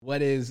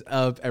What is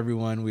up,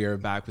 everyone? We are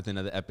back with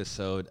another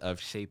episode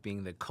of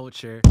Shaping the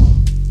Culture.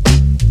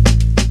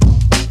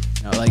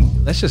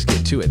 Let's just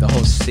get to it. The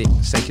whole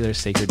secular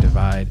sacred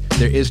divide.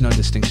 There is no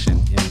distinction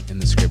in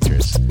the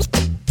scriptures.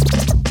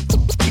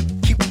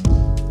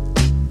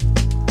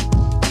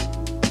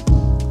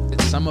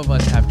 Some of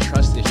us have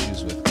trust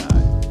issues with God,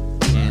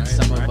 and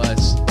some of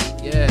us,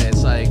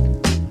 it's like,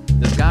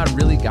 does God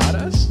really got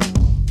us?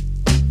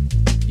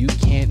 You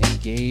can't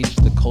engage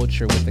the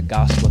culture with the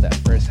gospel that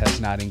first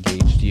has not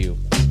engaged you.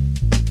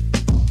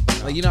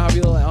 Like, you know how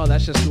people are like, oh,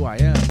 that's just who I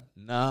am.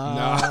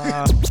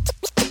 Nah.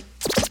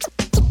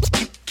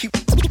 Keep.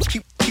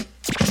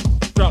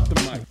 Drop the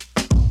mic.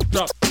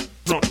 Drop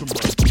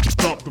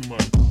the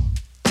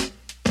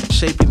mic.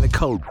 Shaping the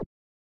code.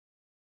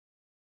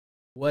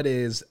 What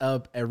is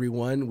up,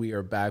 everyone? We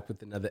are back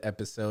with another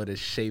episode of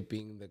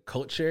Shaping the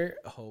Culture.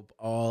 Hope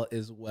all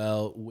is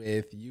well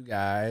with you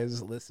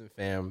guys. Listen,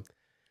 fam,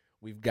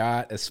 we've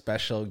got a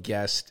special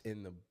guest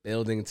in the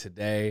building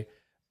today.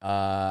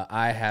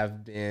 I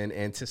have been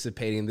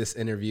anticipating this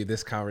interview,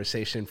 this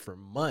conversation for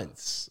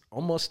months,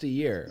 almost a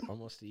year.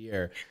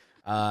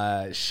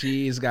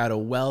 She's got a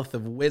wealth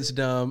of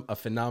wisdom, a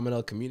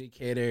phenomenal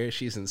communicator.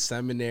 She's in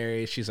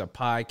seminary. She's a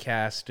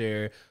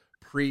podcaster,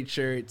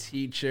 preacher,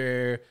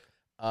 teacher,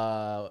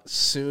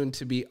 soon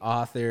to be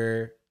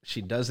author.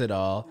 She does it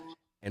all.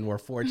 And we're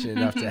fortunate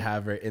enough to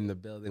have her in the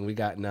building. We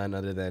got none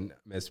other than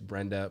Miss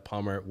Brenda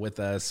Palmer with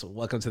us.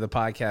 Welcome to the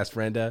podcast,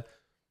 Brenda.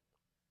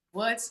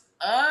 What's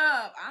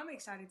up? I'm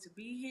excited to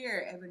be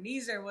here.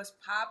 Ebenezer, what's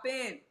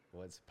poppin'?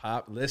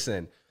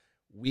 Listen,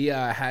 we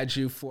had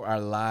you for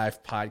our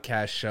live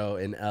podcast show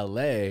in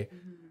LA,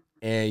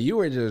 and you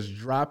were just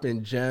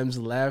dropping gems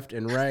left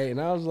and right.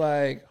 And I was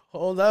like,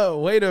 hold up,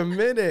 wait a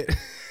minute.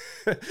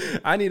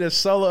 I need a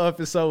solo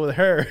episode with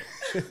her.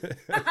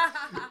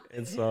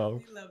 And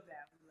so we love that.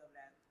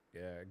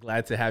 Yeah,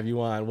 glad to have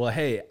you on. Well,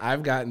 hey,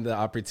 I've gotten the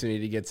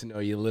opportunity to get to know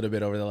you a little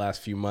bit over the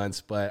last few months,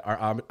 but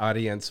our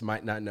audience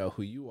might not know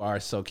who you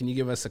are. So can you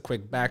give us a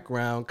quick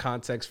background,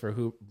 context for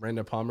who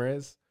Brenda Palmer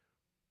is?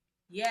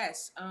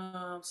 Yes.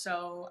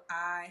 So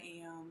I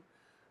am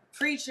a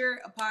preacher,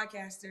 a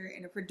podcaster,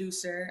 and a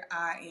producer.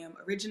 I am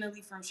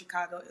originally from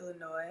Chicago,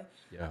 Illinois.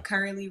 Yeah. I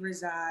currently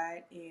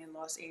reside in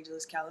Los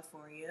Angeles,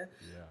 California.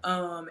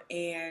 Yeah.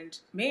 And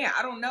man,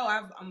 I don't know.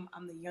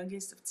 I'm the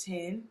youngest of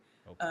 10.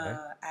 Okay.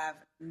 I have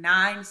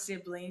 9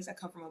 siblings. I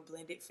come from a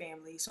blended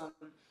family. So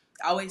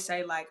I always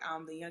say, like,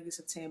 I'm the youngest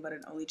of 10, but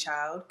an only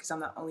child, because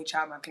I'm the only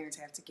child my parents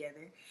have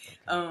together.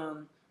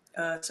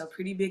 Okay. So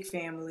pretty big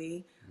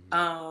family.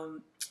 Mm-hmm.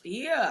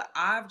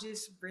 I've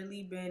just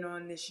really been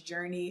on this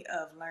journey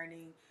of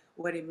learning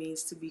what it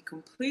means to be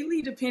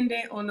completely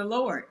dependent on the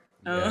Lord.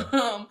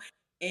 Yeah.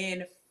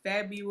 In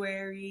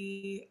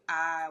February,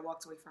 I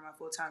walked away from my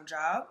full-time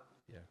job.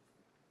 Yeah.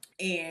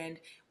 And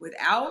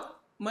without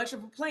much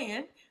of a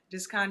plan,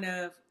 just kind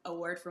of a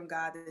word from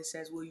God that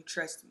says, will you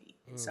trust me?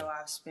 And so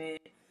I've spent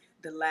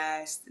the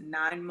last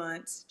 9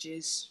 months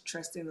just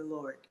trusting the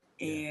Lord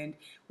and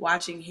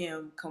watching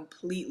him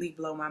completely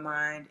blow my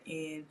mind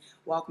and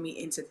walk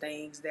me into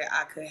things that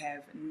I could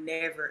have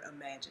never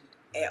imagined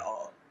at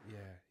all.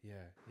 Yeah.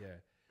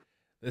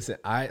 Listen,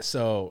 I'm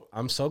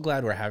so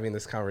glad we're having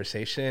this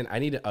conversation. I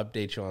need to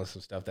update you on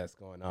some stuff that's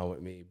going on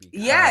with me.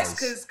 Yes,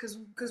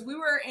 because we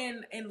were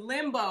in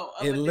limbo.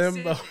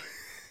 Decision.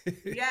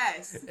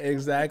 Yes,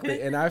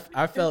 exactly. And I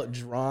felt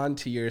drawn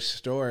to your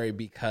story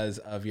because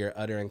of your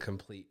utter and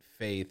complete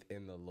faith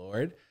in the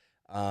Lord.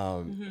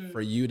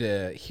 For you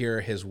to hear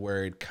his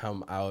word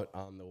come out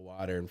on the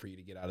water and for you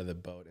to get out of the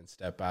boat and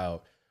step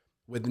out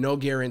with no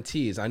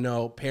guarantees. I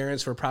know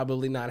parents were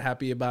probably not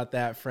happy about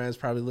that. Friends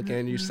probably looking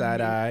at you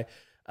side eye.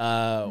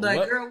 Girl,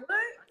 what?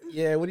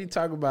 Yeah, what are you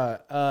talking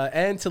about?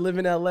 And to live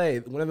in LA,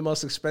 one of the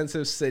most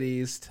expensive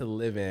cities to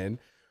live in.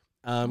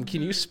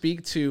 Can you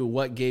speak to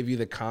what gave you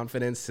the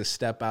confidence to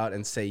step out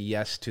and say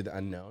yes to the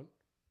unknown?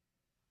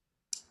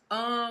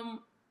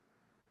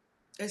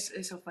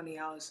 It's so funny.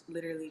 I was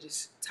literally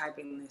just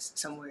typing this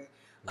somewhere.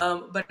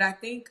 But I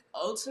think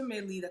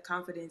ultimately the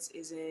confidence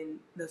is in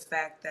the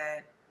fact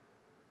that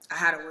I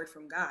had a word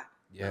from God.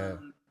 Yeah.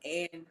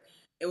 And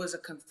it was a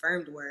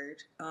confirmed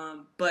word.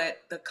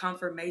 But the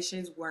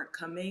confirmations weren't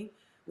coming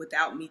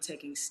without me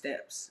taking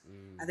steps.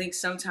 I think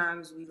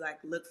sometimes we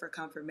look for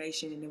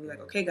confirmation and then we're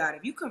like, okay, God,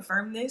 if you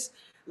confirm this,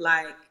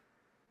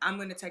 I'm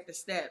going to take the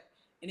step.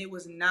 And it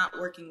was not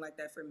working like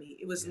that for me.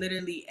 It was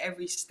literally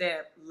every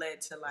step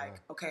led to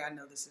okay, I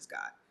know this is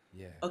God.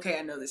 Yeah. Okay,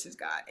 I know this is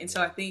God. And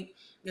so I think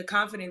the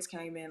confidence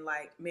came in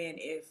man,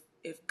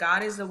 if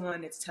God is the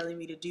one that's telling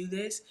me to do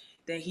this,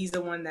 then he's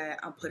the one that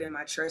I'm putting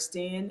my trust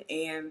in.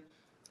 And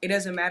it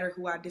doesn't matter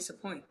who I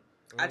disappoint.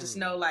 I just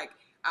know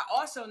I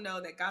also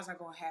know that God's not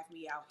going to have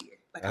me out here.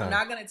 I'm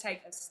not going to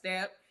take a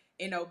step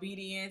in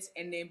obedience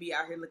and then be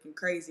out here looking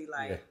crazy.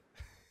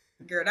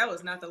 Girl, that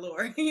was not the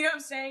Lord. You know what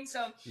I'm saying?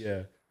 So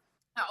yeah,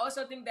 I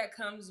also think that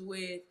comes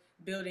with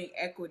building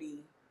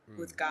equity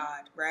with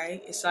God,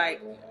 right? It's I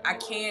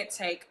can't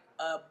take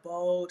a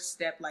bold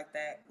step like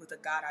that with a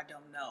God I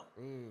don't know.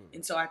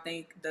 And so I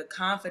think the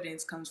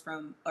confidence comes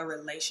from a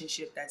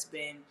relationship that's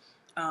been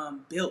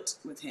built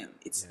with him.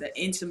 It's the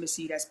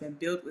intimacy that's been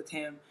built with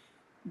him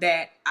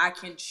that I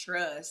can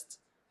trust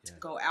to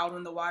go out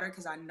on the water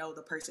because I know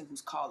the person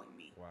who's calling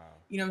me. Wow.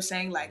 You know what I'm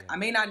saying? Like, I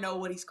may not know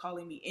what he's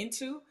calling me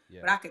into,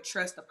 but I could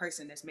trust the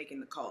person that's making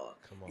the call.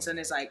 And so then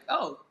it's like,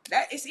 oh,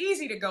 that it's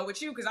easy to go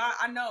with you because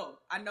I know.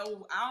 I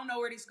don't know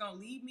where this is going to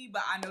lead me,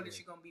 but I know that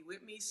you're going to be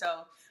with me.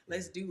 So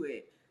let's do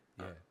it.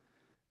 Yeah.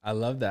 I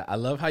love that. I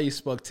love how you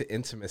spoke to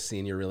intimacy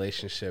in your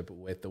relationship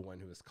with the one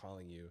who is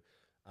calling you.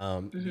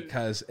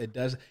 Because it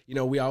does,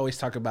 we always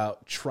talk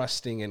about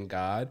trusting in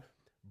God,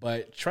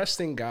 but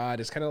trusting God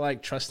is kind of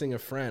like trusting a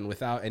friend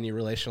without any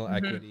relational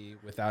equity,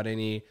 without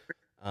any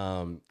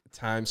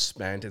time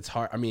spent. It's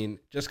hard. I mean,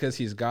 just because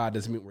he's God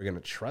doesn't mean we're going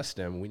to trust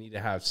him. We need to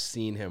have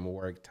seen him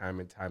work time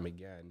and time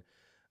again.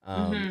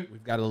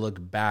 We've got to look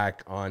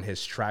back on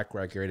his track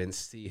record and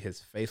see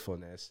his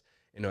faithfulness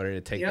in order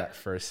to take that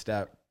first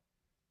step.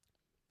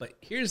 But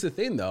here's the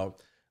thing, though.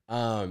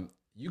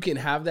 You can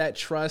have that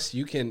trust.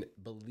 You can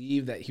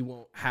believe that he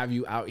won't have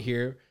you out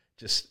here,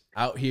 just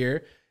out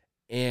here.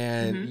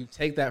 And you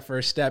take that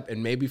first step,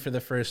 and maybe for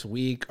the first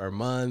week or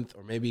month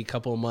or maybe a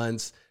couple of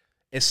months,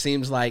 it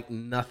seems like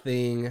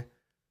nothing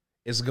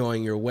is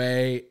going your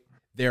way.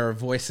 There are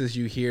voices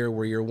you hear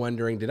where you're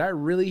wondering, did I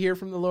really hear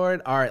from the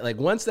Lord? All right, like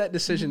once that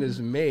decision is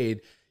made,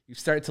 you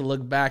start to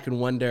look back and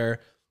wonder,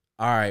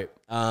 all right,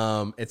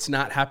 it's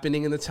not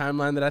happening in the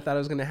timeline that I thought it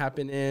was going to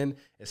happen in.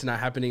 It's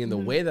not happening in the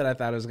way that I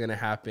thought it was going to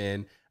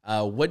happen.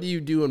 What do you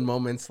do in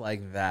moments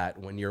like that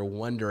when you're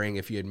wondering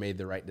if you had made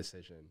the right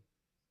decision?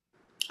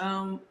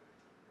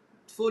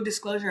 Full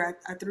disclosure,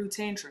 I threw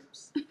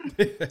tantrums.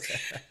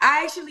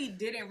 I actually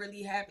didn't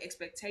really have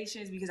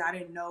expectations because I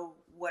didn't know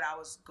what I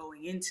was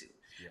going into.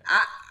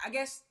 I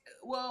guess,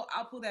 well,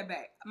 I'll pull that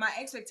back. My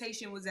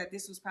expectation was that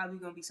this was probably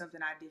going to be something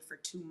I did for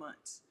 2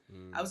 months.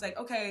 I was like,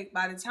 okay,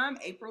 by the time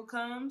April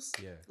comes,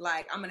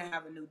 like I'm going to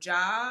have a new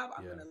job.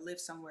 I'm going to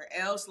live somewhere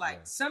else.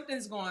 Like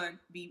something's going to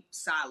be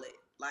solid.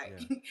 Like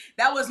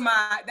that was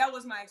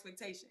my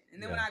expectation.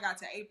 And then when I got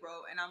to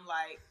April and I'm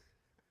like,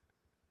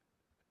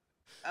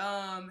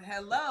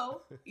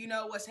 hello,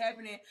 what's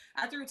happening?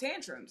 I threw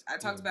tantrums. I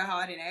talked about how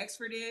I didn't ask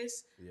for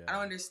this. I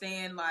don't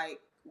understand like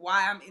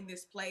why I'm in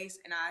this place,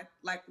 and I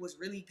like was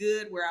really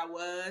good where I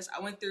was.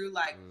 I went through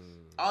like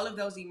all of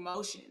those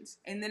emotions,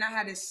 and then I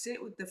had to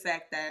sit with the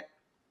fact that,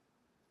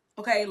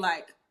 okay,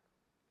 like,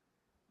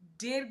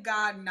 did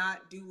God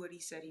not do what he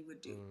said he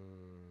would do?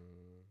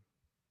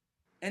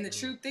 And the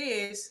truth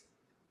is,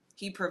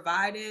 he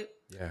provided.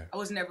 I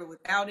was never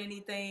without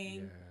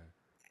anything.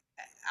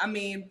 I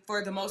mean,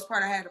 for the most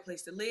part, I had a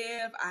place to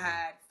live. I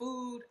had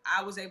food.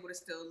 I was able to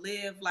still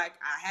live. Like,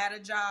 I had a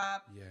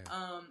job.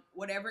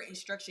 Whatever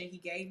instruction he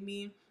gave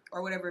me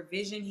or whatever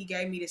vision he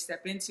gave me to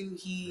step into,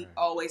 he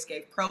always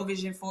gave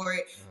provision for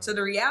it. So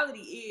the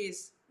reality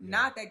is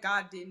not that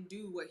God didn't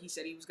do what he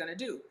said he was going to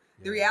do.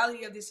 The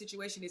reality of this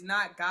situation is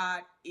not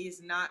God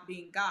is not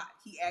being God.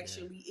 He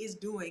actually is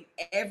doing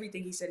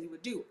everything he said he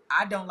would do.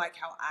 I don't like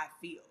how I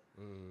feel.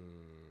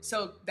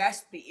 So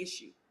that's the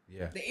issue.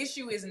 The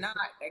issue is not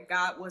that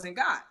God wasn't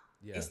God.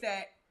 It's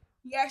that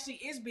he actually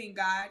is being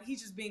God.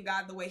 He's just being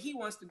God the way he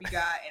wants to be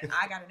God. And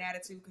I got an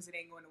attitude because it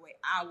ain't going the way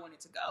I want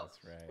it to go.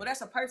 Well, that's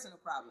a personal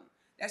problem.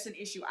 That's an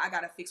issue I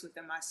got to fix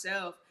within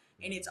myself.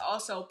 And it's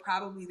also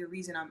probably the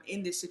reason I'm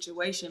in this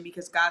situation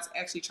because God's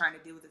actually trying to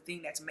deal with the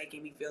thing that's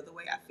making me feel the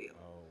way I feel.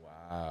 Oh,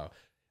 wow.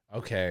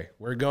 Okay,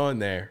 we're going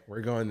there.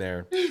 We're going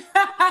there.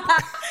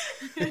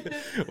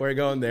 We're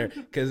going there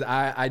because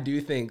I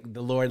do think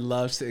the Lord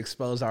loves to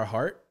expose our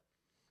heart.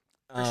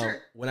 For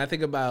sure. When I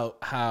think about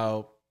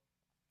how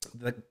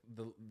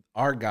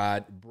our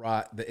God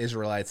brought the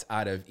Israelites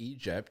out of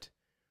Egypt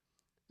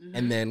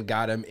and then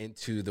got them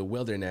into the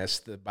wilderness,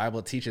 the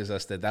Bible teaches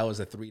us that was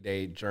a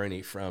 3-day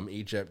journey from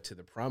Egypt to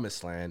the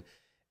promised land.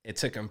 It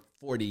took them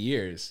 40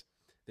 years.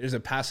 There's a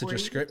passage of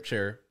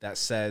scripture that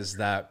says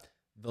that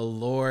the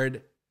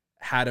Lord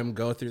had them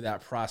go through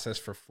that process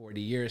for 40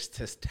 years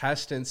to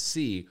test and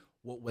see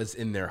what was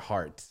in their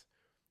hearts,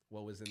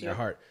 their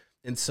heart.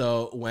 And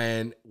so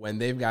when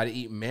they've got to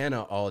eat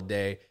manna all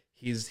day,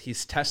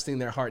 he's testing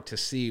their heart to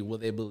see, will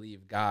they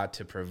believe God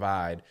to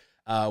provide?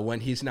 When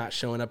he's not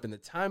showing up in the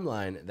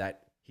timeline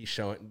that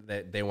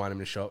that they want him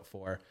to show up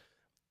for,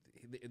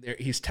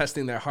 he's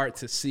testing their heart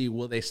to see,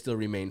 will they still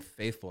remain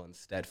faithful and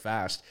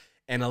steadfast?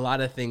 And a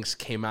lot of things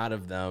came out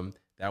of them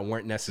that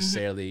weren't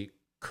necessarily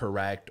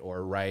correct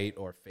or right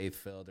or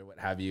faith-filled or what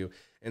have you.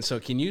 And so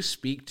can you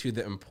speak to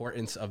the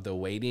importance of the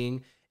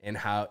waiting and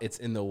how it's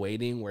in the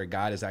waiting where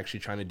God is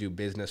actually trying to do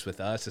business with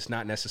us? It's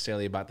not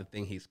necessarily about the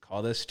thing he's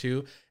called us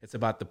to. It's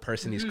about the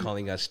person he's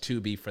calling us to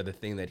be for the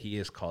thing that he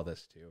has called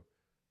us to.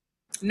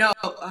 No,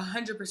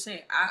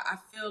 100%. I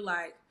feel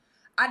like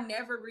I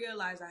never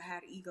realized I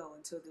had ego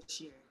until this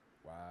year.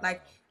 Wow.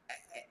 Like,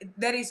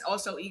 that is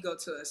also ego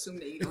to assume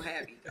that you don't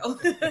have ego.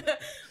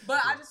 But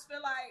I just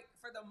feel like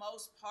for the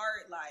most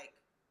part, like,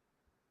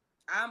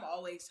 I'm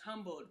always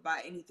humbled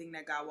by anything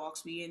that God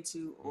walks me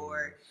into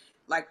or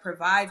like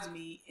provides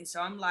me. And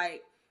so I'm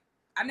like,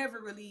 I never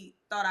really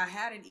thought I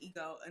had an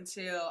ego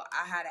until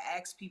I had to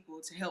ask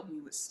people to help me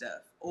with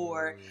stuff,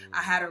 or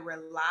I had to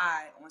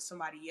rely on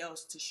somebody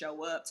else to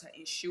show up to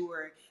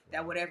ensure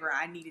that whatever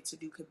I needed to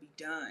do could be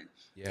done.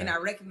 And I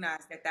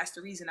recognized that that's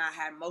the reason I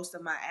had most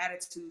of my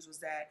attitudes, was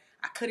that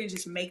I couldn't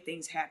just make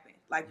things happen.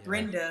 Like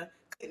Brenda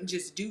couldn't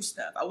just do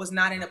stuff. I was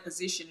not in a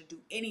position to do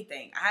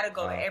anything. I had to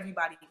go to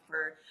everybody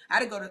for, I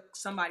had to go to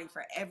somebody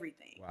for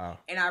everything.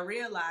 And I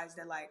realized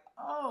that, like,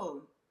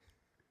 oh,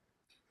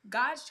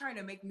 God's trying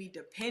to make me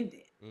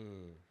dependent.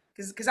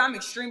 Because I'm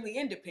extremely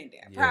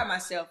independent. I pride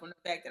myself on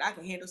the fact that I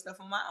can handle stuff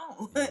on my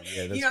own.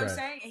 You know what I'm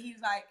saying? And he's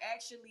like,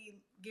 actually,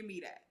 give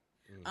me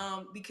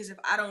that. Because if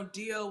I don't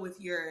deal with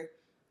your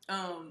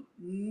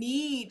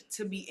need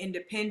to be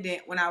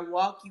independent, when I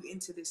walk you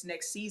into this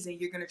next season,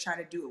 you're going to try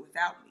to do it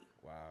without me.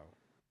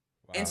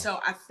 And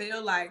so I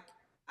feel like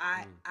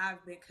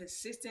I've been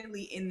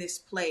consistently in this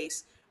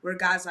place where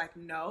God's like,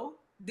 no,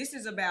 this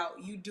is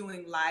about you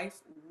doing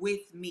life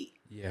with me.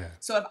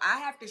 So if I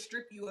have to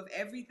strip you of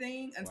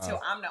everything until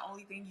I'm the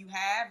only thing you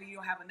have and you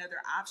don't have another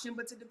option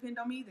but to depend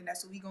on me, then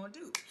that's what we're going to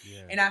do.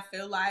 And I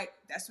feel like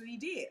that's what he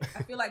did.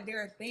 I feel like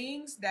there are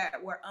things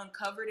that were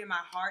uncovered in my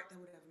heart that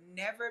would have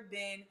never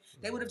been,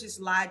 they would have just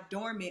lied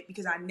dormant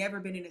because I've never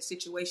been in a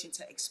situation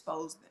to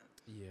expose them.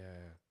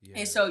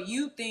 And so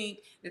you think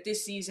that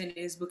this season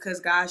is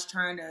because God's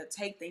trying to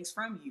take things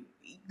from you.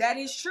 That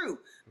is true.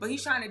 But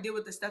he's trying to deal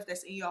with the stuff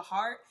that's in your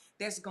heart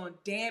that's going to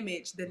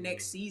damage the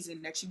next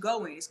season that you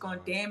go in. It's going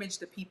to damage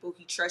the people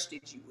he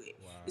trusted you with.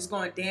 It's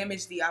going to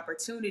damage the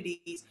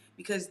opportunities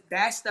because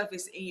that stuff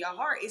is in your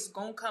heart. It's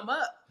going to come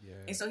up.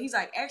 And so he's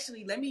like,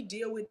 actually, let me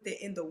deal with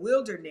it in the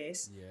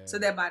wilderness so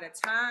that by the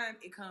time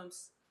it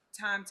comes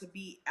time to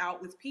be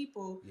out with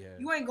people,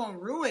 you ain't going to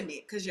ruin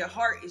it because your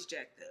heart is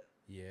jacked up.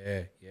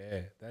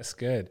 That's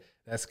good.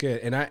 That's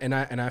good. And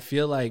I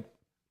feel like,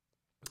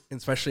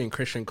 especially in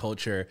Christian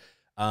culture,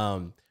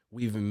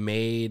 we've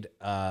made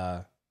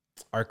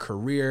our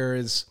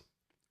careers,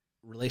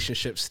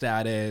 relationship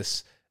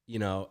status,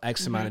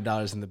 X amount of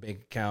dollars in the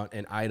bank account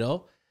an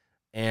idol.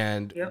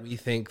 And we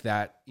think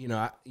that,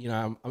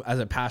 I'm, as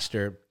a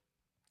pastor,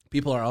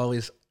 people are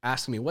always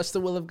asking me, what's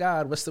the will of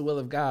God? What's the will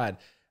of God?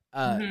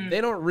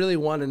 They don't really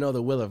want to know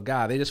the will of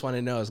God. They just want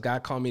to know, is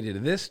God calling me to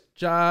this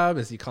job?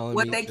 Is he calling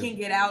what me they can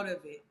get out of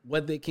it?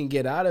 What they can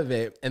get out of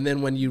it. And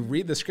then when you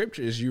read the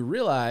scriptures, you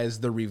realize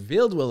the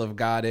revealed will of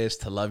God is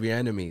to love your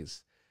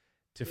enemies,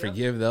 to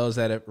forgive those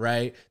that are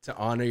right, to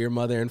honor your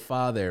mother and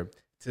father,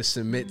 to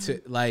submit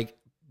to, like,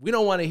 we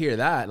don't want to hear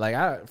that. Like,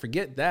 I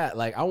forget that.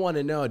 Like, I want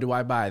to know, do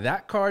I buy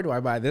that car? Do I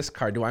buy this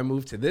car? Do I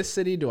move to this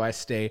city? Do I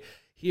stay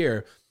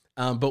here?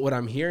 But what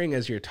I'm hearing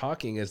as you're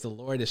talking is the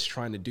Lord is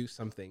trying to do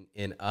something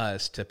in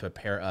us to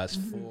prepare us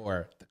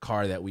for the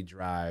car that we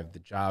drive, the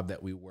job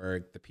that we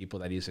work, the people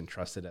that he's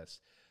entrusted us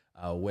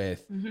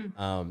with,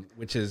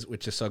 which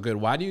is so good.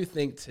 Why do you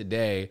think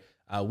today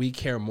we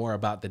care more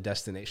about the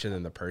destination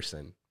than the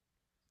person?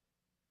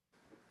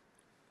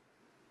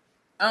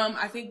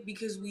 I think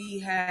because we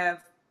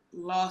have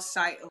lost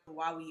sight of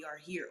why we are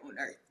here on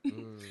earth,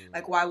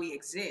 like why we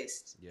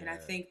exist. And I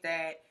think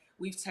that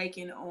we've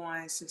taken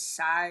on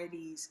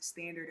society's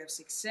standard of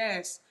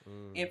success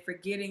and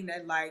forgetting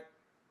that, like,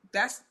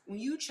 that's when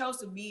you chose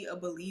to be a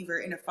believer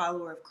and a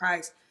follower of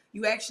Christ,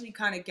 you actually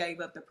kind of gave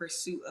up the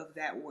pursuit of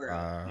that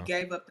world. You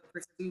gave up the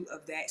pursuit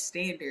of that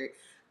standard.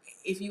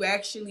 If you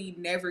actually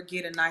never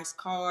get a nice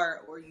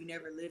car, or you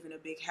never live in a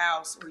big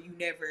house, or you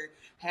never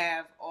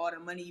have all the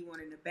money you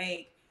want in the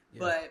bank,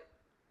 but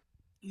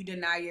you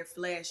deny your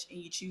flesh and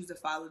you choose to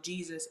follow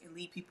Jesus and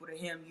lead people to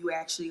him, you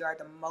actually are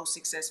the most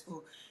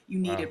successful you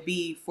need to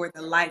be for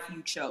the life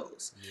you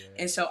chose.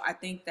 And so I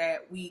think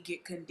that we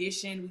get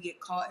conditioned, we get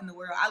caught in the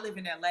world. I live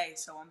in LA,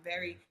 so I'm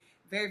very,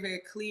 very, very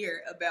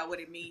clear about what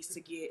it means to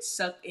get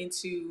sucked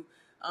into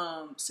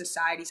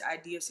society's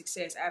idea of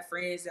success. I have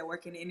friends that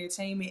work in the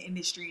entertainment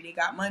industry. They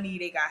got money,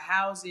 they got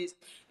houses.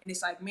 And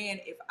it's like, man,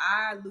 if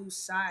I lose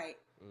sight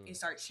and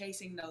start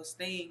chasing those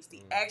things,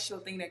 the actual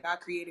thing that God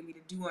created me to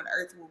do on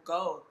earth will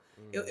go.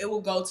 It will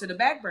go to the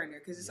back burner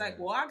because it's like,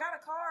 well, I got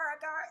a car,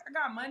 I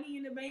got money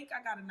in the bank,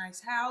 I got a nice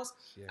house,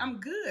 I'm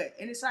good.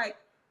 And it's like,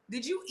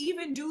 did you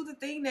even do the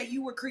thing that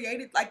you were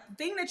created, like the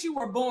thing that you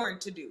were born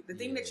to do, the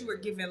thing that you were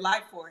given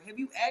life for? Have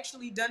you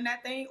actually done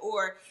that thing,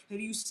 or have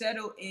you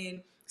settled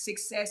in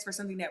success for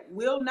something that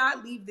will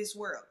not leave this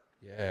world?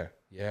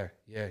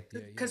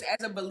 Because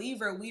as a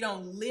believer, we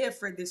don't live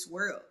for this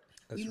world.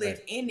 We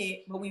live in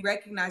it, but we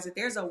recognize that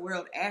there's a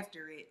world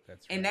after it.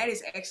 And that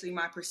is actually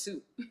my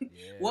pursuit.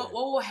 What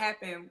will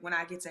happen when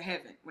I get to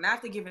heaven? When I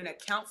have to give an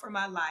account for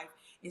my life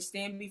and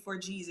stand before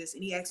Jesus,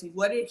 and he asks me,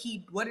 what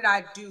did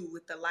I do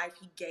with the life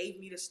he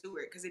gave me to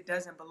steward? Because it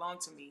doesn't belong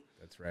to me.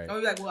 That's right. So I'll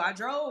be like, well, I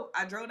drove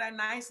that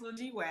nice little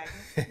G-Wagon,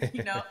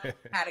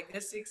 had a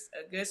good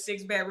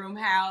 6-bedroom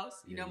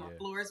house, my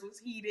floors was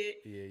heated.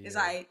 It's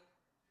like,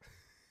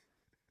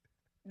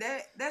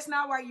 that's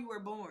not why you were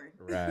born.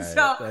 Right.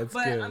 So, that's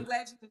but good. I'm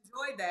glad you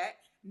enjoyed that.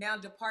 now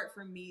depart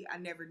from me, I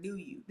never knew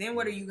you. Then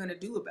what are you going to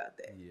do about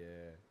that?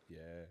 Yeah.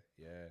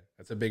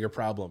 That's a bigger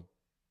problem.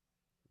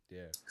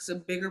 Yeah. It's a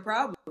bigger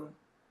problem.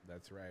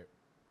 That's right.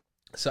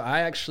 So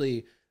I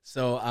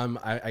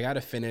got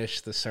to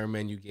finish the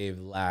sermon you gave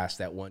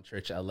last at One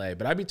Church LA,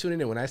 but I be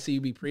tuning in. When I see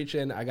you be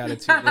preaching, I got to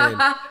tune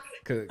in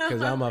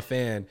because I'm a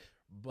fan.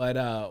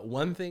 But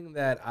one thing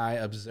that I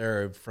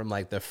observed from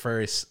like the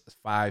first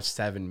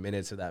 5-7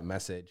 minutes of that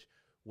message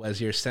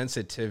was your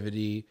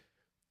sensitivity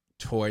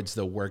towards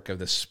the work of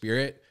the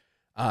Spirit.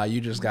 You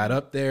just got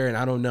up there, and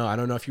I don't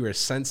know if you were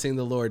sensing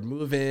the Lord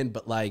moving,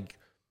 but like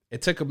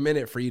it took a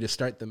minute for you to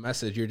start the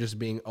message. You're just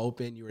being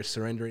open. You were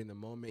surrendering the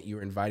moment. You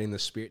were inviting the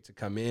Spirit to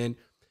come in.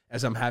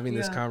 As I'm having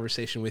this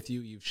conversation with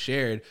you, you've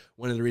shared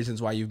one of the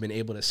reasons why you've been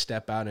able to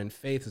step out in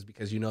faith is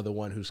because you know the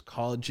one who's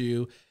called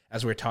you.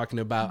 As we're talking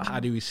about how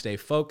do we stay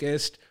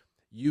focused,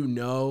 you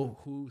know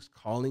who's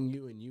calling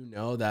you, and you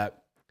know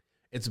that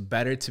it's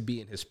better to be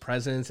in his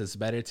presence. It's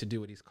better to do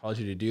what he's called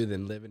you to do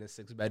than live in a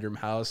 6-bedroom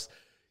house.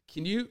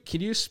 Can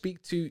you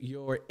speak to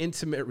your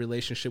intimate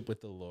relationship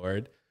with the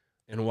Lord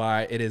and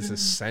why it is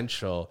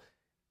essential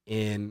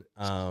in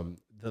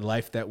the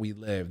life that we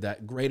live,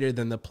 that greater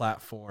than the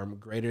platform,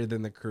 greater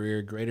than the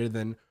career, greater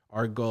than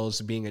our goals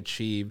being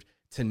achieved,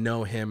 to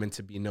know him and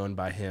to be known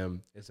by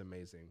him is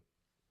amazing.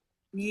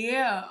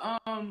 Yeah.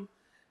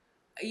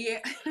 Yeah.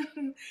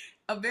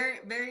 A very,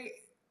 very,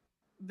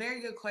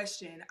 very good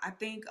question. I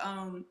think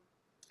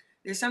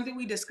there's something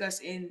we discuss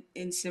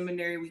in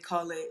seminary. We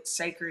call it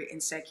sacred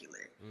and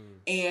secular.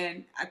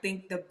 And I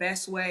think the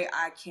best way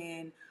I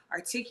can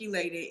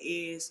articulate it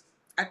is,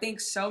 I think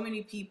so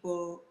many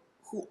people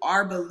who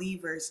are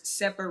believers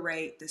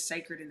separate the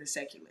sacred and the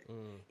secular.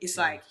 It's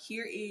like,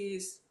 here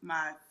is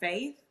my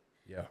faith,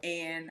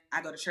 and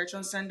I go to church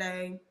on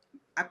Sunday,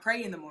 I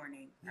pray in the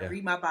morning, I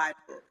read my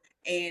Bible,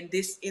 and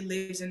it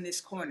lives in this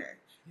corner.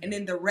 And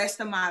then the rest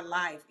of my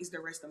life is the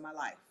rest of my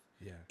life.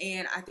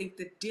 And I think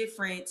the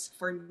difference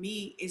for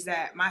me is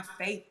that my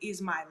faith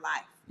is my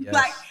life.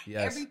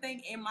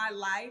 Everything in my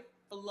life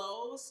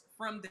flows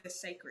from the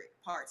sacred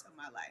parts of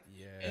my life.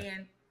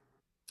 And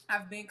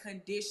I've been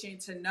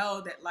conditioned to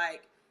know that,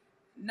 like,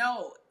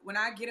 no, when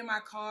I get in my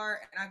car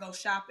and I go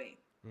shopping,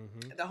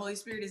 the Holy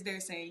Spirit is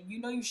there saying, you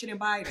know, you shouldn't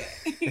buy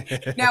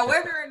that. Now,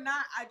 whether or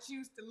not I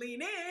choose to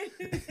lean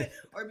in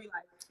or be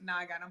like,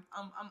 nah, God,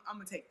 I'm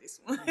gonna take this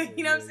one.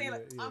 You know what I'm saying?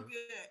 Like, I'm good.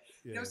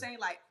 You know what I'm saying?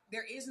 Like,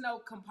 there is no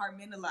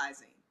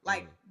compartmentalizing.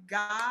 Like,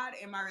 God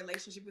and my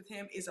relationship with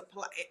him is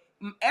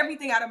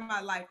everything out of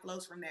my life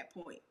flows from that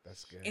point.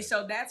 That's good. And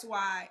so that's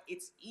why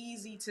it's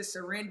easy to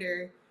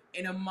surrender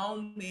in a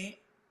moment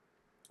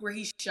where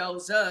he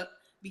shows up,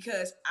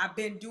 because I've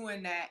been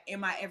doing that in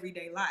my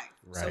everyday life.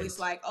 So it's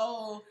like,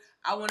 oh,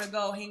 I want to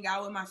go hang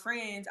out with my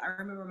friends. I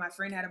remember my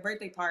friend had a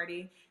birthday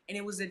party, and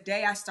it was the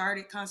day I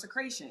started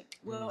consecration.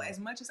 Well, as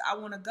much as I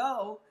want to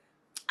go,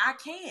 I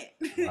can't.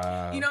 You know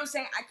what I'm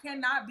saying? I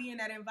cannot be in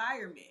that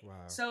environment.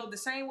 So the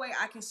same way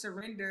I can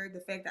surrender the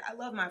fact that I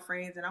love my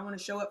friends and I want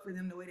to show up for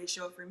them the way they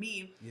show up for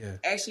me.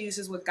 Actually, this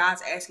is what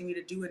God's asking me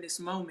to do in this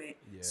moment.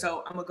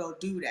 So I'm going to go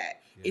do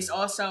that. It's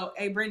also,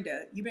 hey,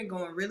 Brenda, you've been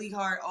going really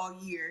hard all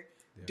year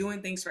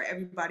doing things for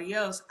everybody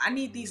else. I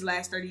need these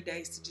last 30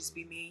 days to just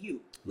be me and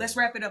you. Let's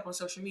wrap it up on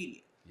social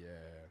media.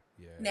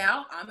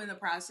 Now I'm in the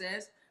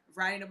process of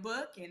writing a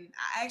book, and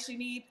I actually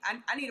need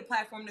a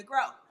platform to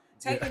grow.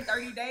 Taking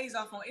 30 days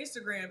off on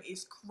Instagram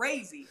is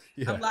crazy.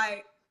 I'm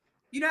like,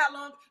 you know how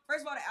long?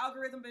 First of all, the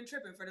algorithm been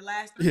tripping for the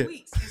last 3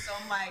 weeks. And so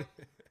I'm like,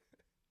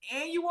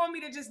 and you want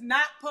me to just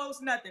not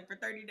post nothing for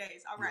 30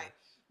 days? All right.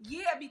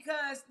 Yeah,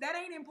 because that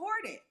ain't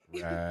important.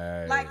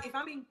 Like, if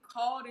I'm being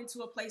called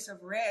into a place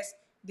of rest,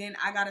 then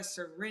I got to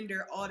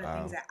surrender all the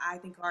things that I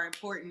think are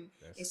important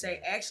and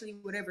say, actually,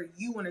 whatever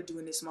you want to do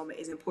in this moment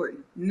is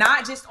important.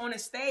 Not just on a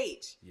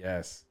stage.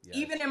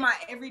 Even in my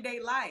everyday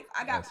life.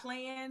 I got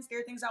plans. There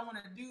are things I want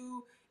to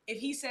do. If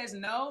he says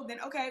no, then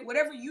okay,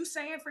 whatever you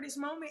saying for this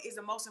moment is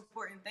the most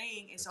important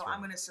thing. And so I'm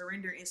going to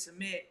surrender and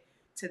submit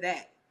to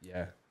that.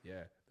 Yeah.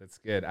 That's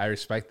good. I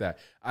respect that.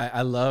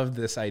 I love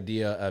this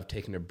idea of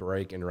taking a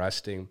break and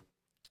resting.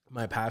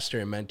 My pastor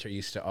and mentor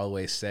used to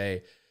always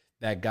say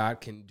that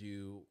God can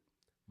do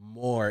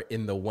more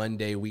in the one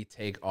day we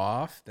take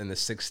off than the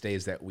 6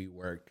 days that we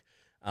work.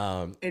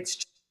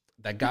 It's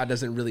that God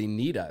doesn't really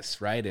need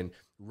us, right? And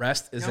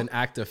rest is an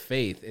act of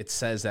faith. It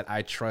says that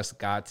I trust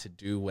God to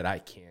do what I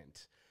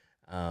can't,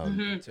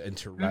 and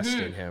to rest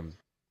in him.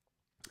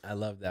 I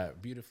love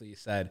that. Beautifully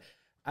said.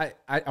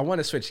 I want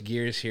to switch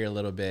gears here a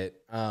little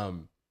bit.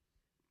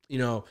 You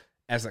know,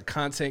 as a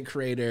content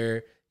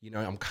creator, you know,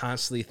 I'm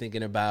constantly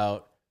thinking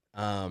about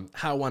how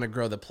I want to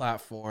grow the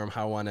platform,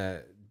 how I want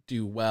to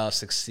do well,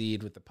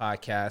 succeed with the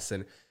podcast.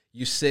 And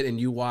you sit and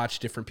you watch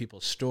different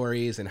people's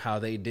stories and how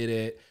they did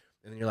it.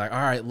 And then you're like, all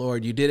right,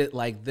 Lord, you did it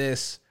like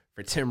this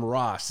for Tim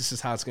Ross. This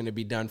is how it's going to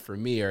be done for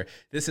me. Or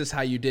this is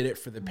how you did it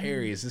for the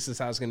Perrys. This is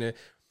how it's going to.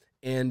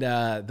 And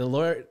the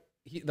Lord,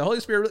 the Holy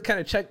Spirit really kind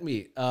of checked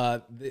me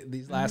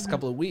these last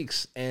couple of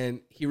weeks.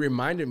 And he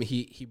reminded me,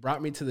 he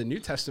brought me to the New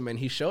Testament.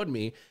 He showed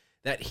me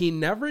that he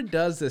never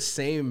does the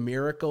same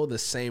miracle the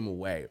same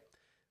way.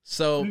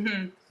 So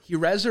he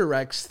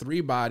resurrects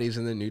 3 bodies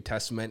in the New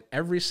Testament.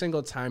 Every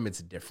single time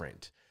it's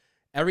different.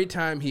 Every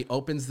time he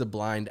opens the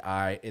blind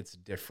eye, it's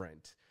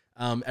different.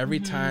 Every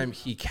time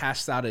he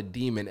casts out a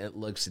demon, it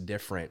looks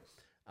different.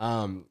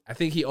 I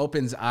think he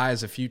opens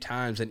eyes a few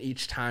times, and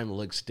each time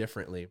looks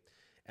differently.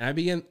 And I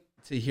begin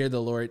to hear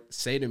the Lord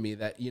say to me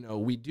that,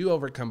 we do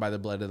overcome by the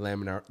blood of the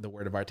Lamb and the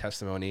word of our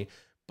testimony.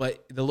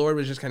 But the Lord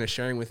was just kind of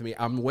sharing with me,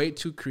 I'm way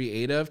too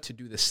creative to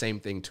do the same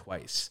thing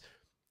twice.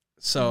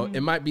 So it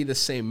might be the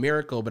same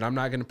miracle, but I'm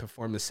not going to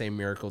perform the same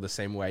miracle the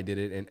same way I did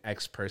it in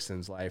X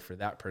person's life or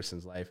that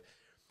person's life.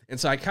 And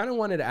so I kind of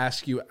wanted to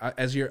ask you,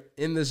 as you're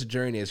in this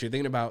journey, as you're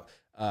thinking about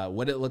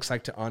what it looks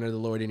like to honor the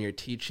Lord in your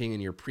teaching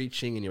and your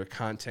preaching and your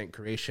content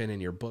creation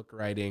and your book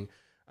writing,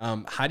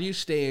 how do you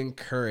stay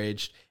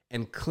encouraged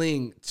and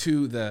cling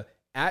to the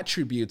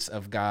attributes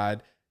of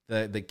God,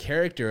 the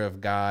character of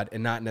God,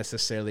 and not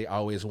necessarily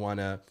always want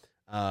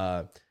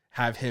to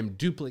have him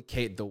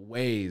duplicate the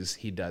ways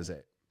he does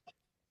it?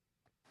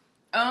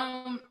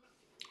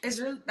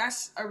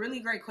 That's a really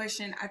great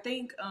question. I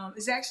think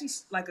it's actually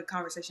like a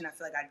conversation I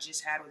feel like I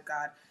just had with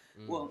God.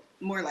 Well,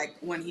 more like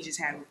one he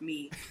just had with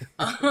me.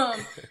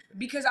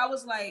 Because I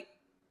was like,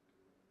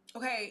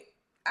 okay,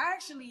 I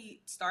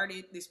actually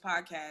started this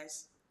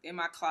podcast in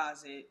my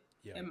closet,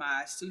 in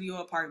my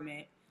studio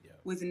apartment,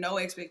 with no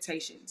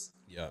expectations.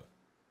 Yeah.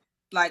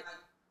 Like,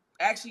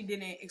 actually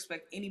didn't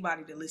expect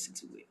anybody to listen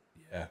to it.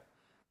 Yeah.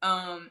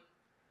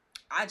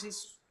 I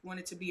just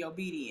wanted to be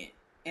obedient,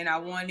 and I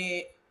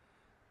wanted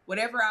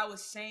whatever I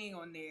was saying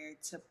on there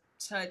to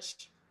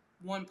touch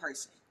one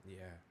person.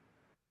 Yeah.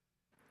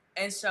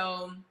 And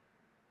so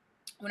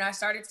when I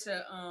started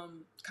to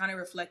kind of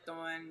reflect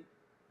on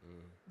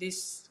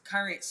this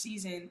current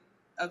season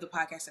of the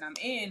podcast that I'm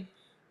in,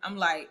 I'm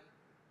like,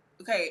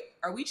 okay,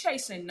 are we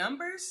chasing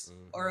numbers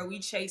or are we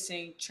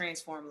chasing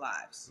transformed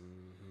lives?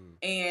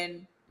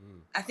 And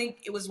I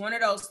think it was one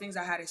of those things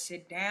I had to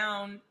sit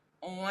down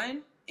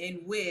on and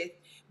with,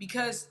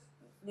 because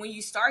when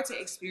you start to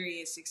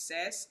experience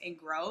success and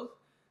growth,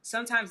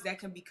 sometimes that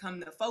can become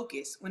the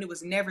focus when it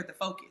was never the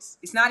focus.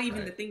 It's not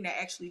even the thing that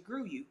actually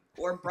grew you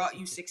or brought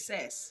you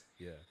success.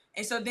 Yeah.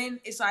 And so then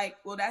it's like,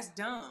 well, that's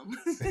dumb.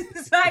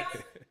 It's like,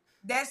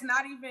 that's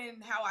not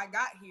even how I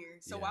got here.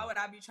 So why would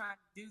I be trying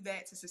to do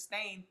that to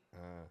sustain?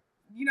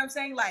 You know what I'm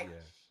saying? Like,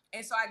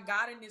 and so I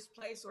got in this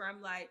place where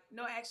I'm like,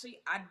 no, actually,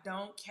 I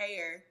don't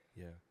care.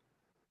 Yeah.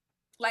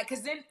 Like,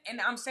 cause then,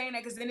 and I'm saying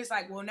that cause then it's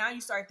like, well, now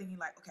you start thinking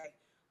like, okay,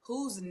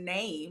 whose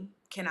name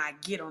can I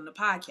get on the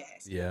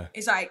podcast? Yeah.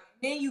 It's like,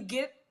 then you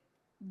get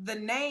the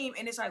name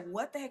and it's like,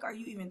 what the heck are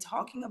you even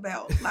talking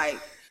about? Like,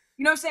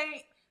 you know what I'm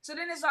saying? So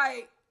then it's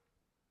like,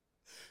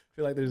 I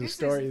feel like there's a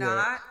story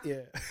there.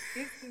 Yeah.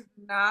 This is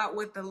not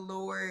what the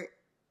Lord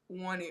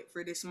wanted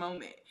for this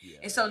moment. Yeah.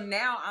 And so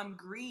now I'm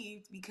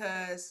grieved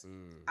because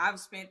I've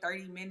spent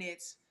 30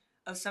 minutes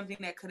of something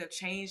that could have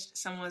changed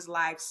someone's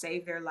life,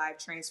 saved their life,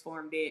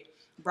 transformed it,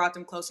 brought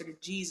them closer to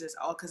Jesus,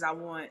 all because I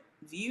want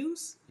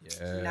views.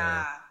 Yeah.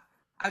 Nah.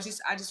 I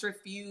just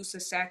refuse to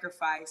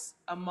sacrifice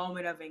a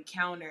moment of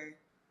encounter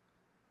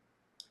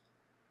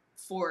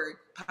for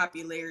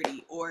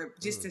popularity or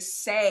just to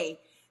say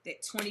that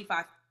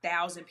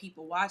 25,000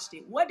 people watched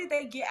it. What did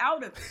they get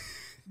out of it?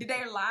 Did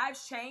their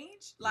lives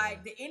change?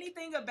 Like, did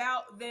anything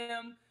about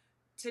them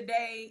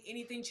today,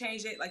 anything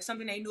change it? Like,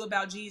 something they knew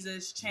about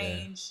Jesus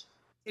change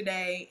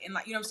today? And,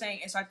 like, you know what I'm saying?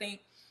 And so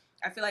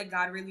I feel like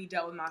God really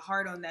dealt with my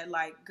heart on that.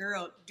 Like,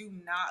 girl, do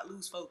not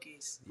lose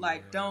focus.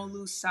 Like, don't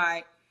lose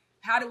sight.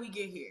 How did we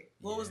get here?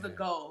 What was the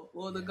goal?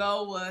 Well, the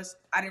goal was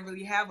I didn't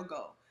really have a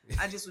goal.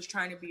 I just was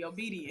trying to be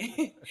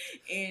obedient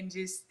and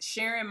just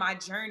sharing my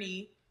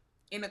journey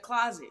in the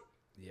closet.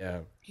 Yeah.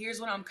 Here's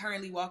what I'm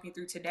currently walking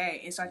through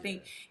today. And so I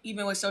think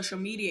even with social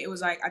media, it was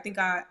like, I think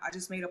I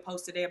just made a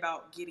post today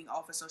about getting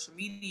off of social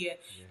media.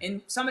 Yeah.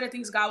 And some of the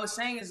things God was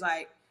saying is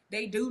like,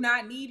 they do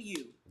not need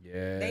you.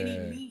 Yeah. They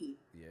need me.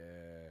 Yeah.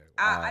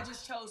 Wow. I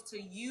just chose to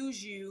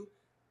use you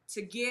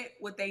to get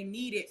what they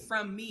needed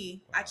from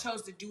me. Wow. I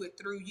chose to do it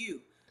through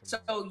you. So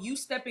you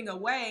stepping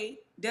away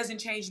doesn't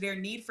change their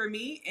need for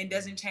me and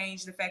doesn't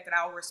change the fact that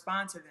I will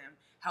respond to them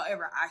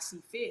however I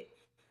see fit.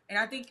 And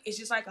I think it's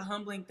just like a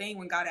humbling thing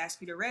when God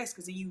asks you to rest,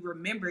 because then you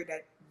remember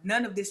that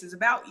none of this is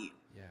about you.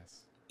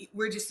 Yes.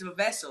 We're just the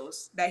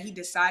vessels that he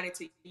decided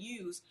to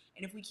use.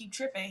 And if we keep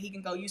tripping, he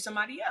can go use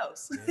somebody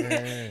else.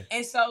 Yeah.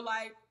 And so,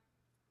 like,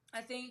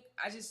 I think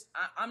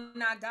I'm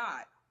not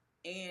God.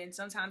 And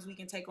sometimes we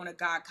can take on a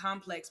God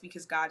complex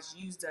because God's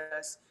used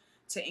us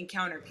to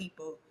encounter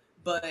people.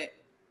 But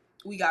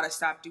we got to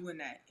stop doing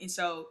that. And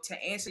so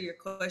to answer your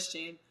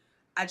question,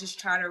 I just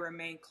try to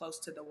remain close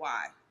to the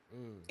why.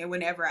 And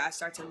whenever I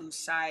start to lose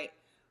sight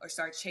or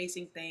start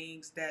chasing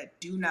things that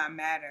do not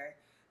matter,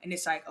 and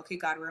it's like, okay,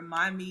 God,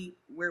 remind me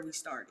where we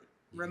started.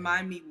 Yeah.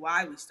 Remind me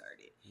why we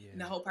started. Yeah. And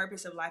the whole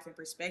purpose of life in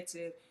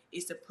perspective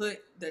is to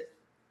put the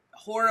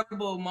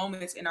horrible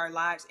moments in our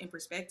lives in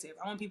perspective.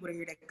 I want people to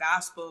hear the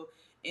gospel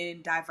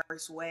in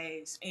diverse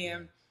ways.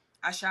 And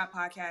I shot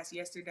podcast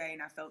yesterday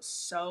and I felt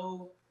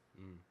so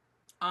Mm,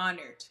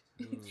 honored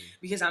mm,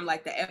 because I'm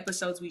like the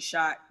episodes we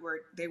shot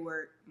were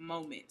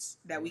moments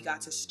that we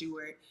got to mm.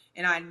 steward,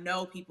 and I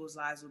know people's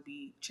lives will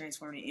be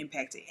transformed and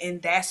impacted,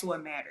 and that's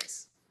what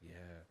matters. Yeah,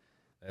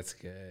 that's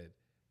good.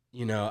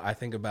 You know, I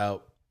think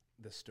about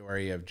the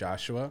story of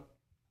Joshua.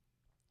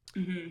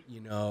 Hmm.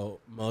 You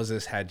know,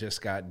 Moses had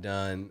just got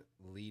done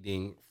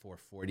leading for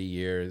 40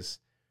 years.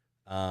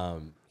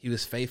 He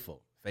was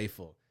faithful,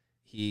 faithful.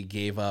 He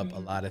gave up a Hmm.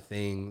 lot of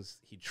things.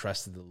 He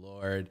trusted the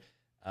Lord.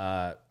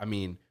 I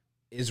mean,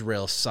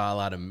 Israel saw a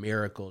lot of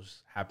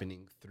miracles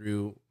happening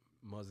through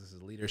Moses'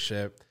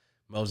 leadership.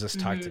 Moses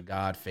talked to Hmm.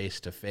 God face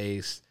to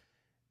face.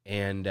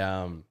 And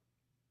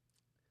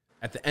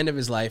at the end of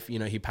his life, you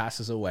know, he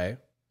passes away.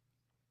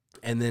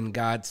 And then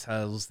God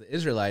tells the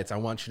Israelites, I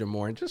want you to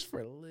mourn just for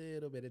a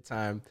little bit of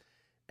time.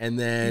 And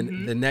then Hmm.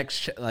 the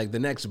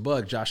next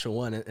book, Joshua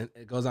 1, and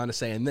it goes on to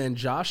say, and then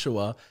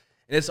Joshua,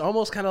 and it's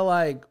almost kind of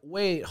like,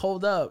 wait,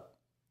 hold up.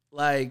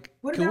 Like,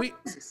 What can about we,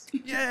 Moses?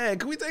 yeah,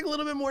 can we take a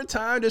little bit more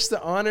time just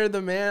to honor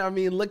the man? I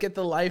mean, look at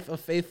the life of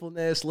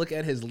faithfulness, look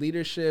at his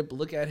leadership,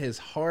 look at his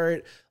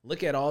heart,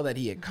 look at all that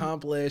he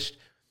accomplished.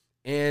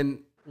 And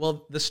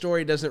well, the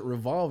story doesn't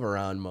revolve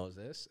around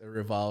Moses, it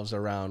revolves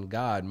around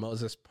God.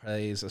 Moses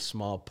plays a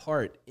small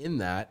part in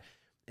that.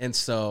 And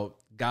so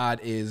God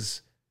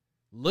is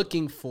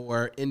looking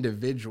for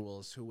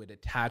individuals who would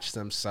attach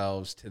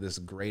themselves to this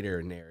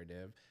greater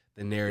narrative,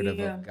 the narrative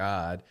Yeah. of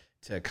God,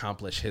 to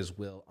accomplish his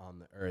will on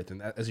the earth.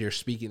 And that, as you're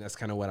speaking, that's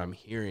kind of what I'm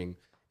hearing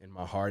in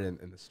my heart and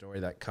the story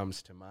that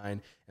comes to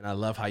mind. And I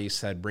love how you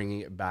said bringing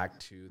it back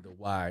to the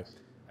why.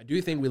 I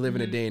do think we live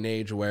in a Hmm. day and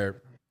age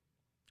where,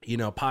 you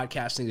know,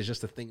 podcasting is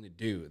just a thing to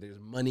do. There's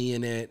money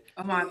in it.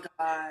 Oh my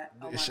God.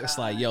 Oh It's my just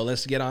like, God. yo,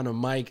 let's get on a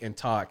mic and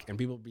talk. And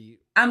people be,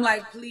 I'm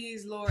like,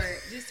 please, Lord,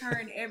 just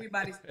turn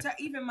everybody's,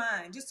 even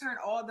mine, just turn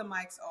all the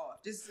mics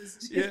off. Just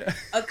yeah.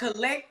 a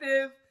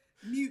collective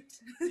mute.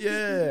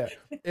 Yeah,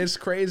 it's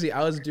crazy.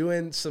 I was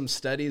doing some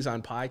studies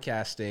on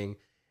podcasting,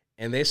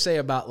 and they say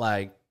about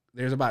like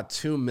there's about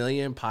 2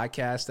 million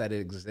podcasts that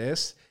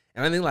exist,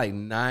 and I think like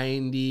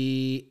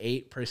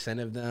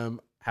 98% of them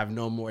have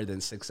no more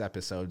than 6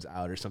 episodes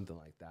out or something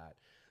like that.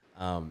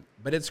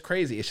 But it's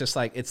crazy. It's just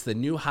like it's the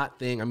new hot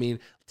thing. I mean,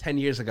 10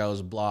 years ago it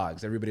was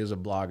blogs. Everybody was a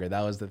blogger.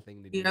 That was the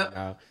thing to do. Yep.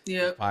 Now it's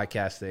Yep.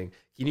 podcasting.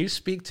 Can you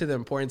speak to the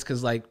importance?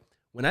 Because like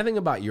when I think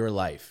about your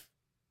life,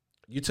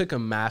 you took a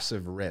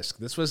massive risk.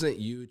 This wasn't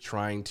you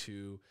trying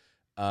to,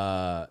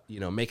 you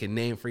know, make a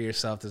name for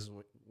yourself. This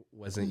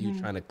wasn't you Hmm.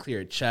 trying to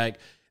clear a check.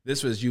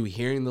 This was you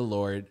hearing the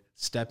Lord,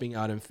 stepping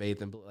out in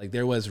faith, and like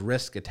there was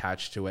risk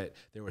attached to it.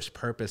 There was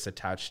purpose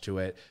attached to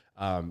it.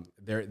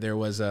 There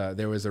was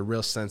a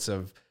real sense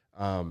of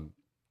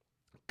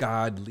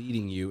God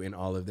leading you in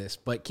all of this.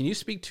 But can you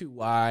speak to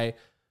why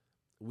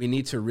we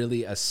need to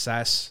really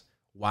assess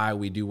why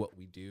we do what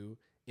we do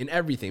in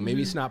everything?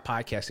 Maybe it's Hmm. not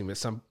podcasting, but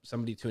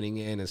somebody tuning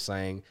in is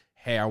saying,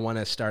 hey, I want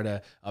to start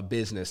a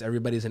business.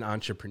 Everybody's an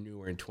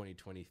entrepreneur in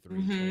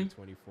 2023, Hmm.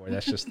 2024.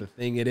 That's just the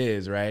thing it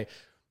is, right?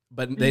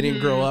 But they didn't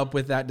grow Hmm. up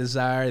with that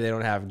desire. They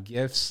don't have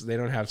gifts. They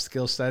don't have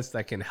skill sets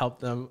that can help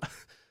them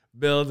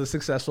build a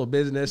successful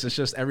business. It's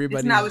just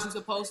It's not what everybody's you're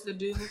supposed to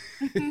do.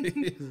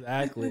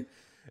 exactly.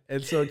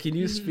 And so can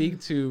you Hmm.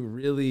 speak to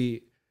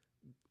really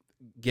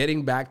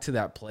getting back to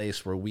that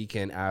place where we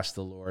can ask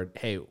the Lord,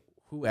 hey,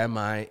 who am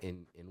I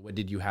and what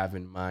did you have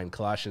in mind?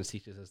 Colossians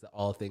teaches us that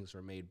all things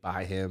were made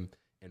by him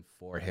and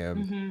for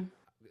him. Hmm.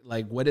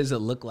 Like, what does it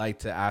look like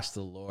to ask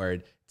the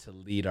Lord to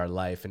lead our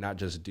life and not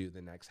just do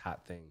the next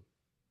hot thing?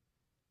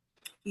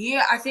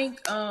 Yeah,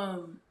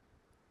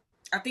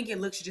 I think it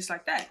looks just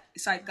like that.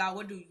 It's like, God,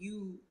 what do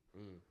you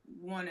Mm,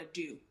 want to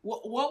do?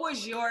 What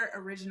was your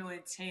original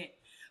intent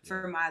yeah,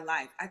 for my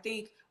life? I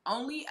think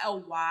only a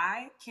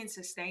why can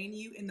sustain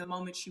you in the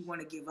moments you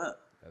want to give up.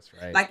 that's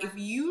right. Like if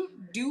you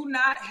do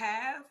not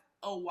have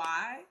a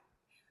why,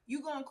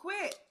 you gonna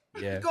quit.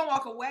 You Yeah, gonna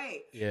walk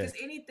away. yeah, Because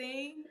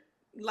anything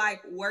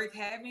like worth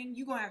having,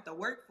 you gonna have to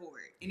work for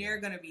it. And there yeah, are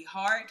gonna be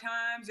hard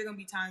times. There are gonna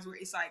be times where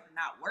it's like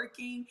not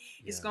working.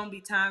 It's yeah, gonna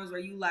be times where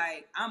you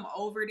like, I'm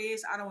over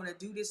this. I don't want to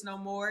do this no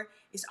more.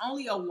 It's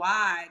only a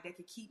why that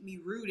could keep me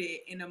rooted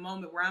in a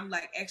moment where I'm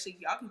like, actually,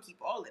 y'all can keep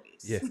all of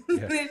yeah, this.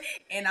 yeah,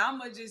 And I'm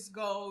gonna just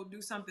go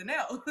do something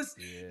else.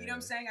 You know what I'm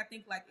yeah, saying? I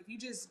think like if you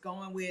just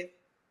going with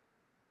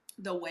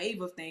the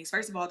wave of things,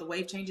 first of all, the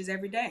wave changes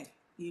every day.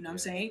 You know what I'm yeah,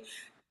 saying?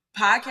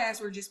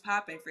 Podcasts were just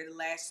popping for the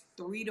last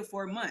 3 to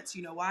 4 months.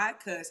 You know why?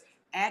 Because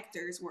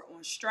actors were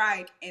on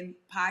strike and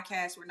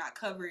podcasts were not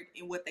covered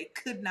in what they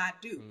could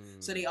not do.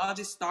 So they mm, all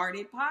just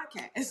started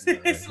podcasts. yeah,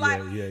 It's yeah,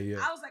 like, yeah, yeah.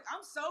 I was like,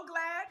 I'm so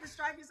glad the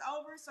strike is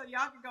over so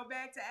y'all can go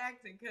back to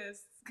acting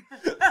because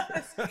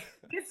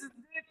this is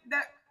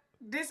that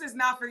this is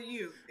not for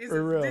you.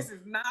 For real. This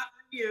is not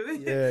for you.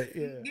 Yeah, There's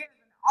yeah. an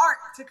art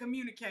to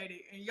communicate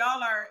it, and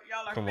y'all are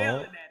Come failing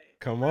on. at it,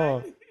 Come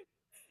on. right?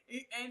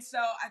 And so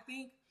I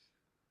think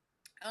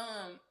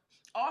um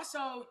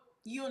also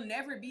you'll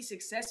never be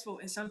successful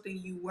in something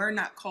you were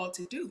not called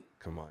to do.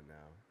 Come on now.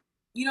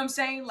 You know what I'm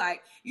saying?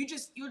 Like you'll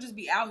just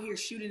be out here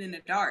shooting in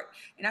the dark.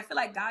 And I feel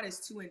like God is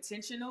too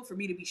intentional for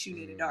me to be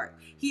shooting in the dark.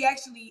 He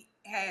actually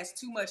has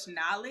too much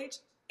knowledge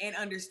and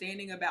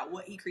understanding about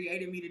what he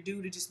created me to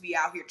do to just be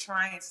out here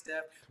trying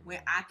stuff when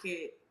I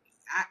could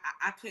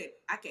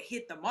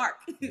hit the mark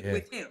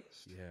with him.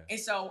 Yeah. And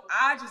so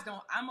I just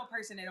don't, I'm a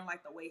person that don't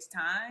like to waste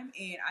time.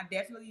 And I'm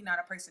definitely not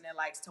a person that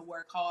likes to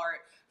work hard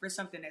for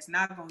something that's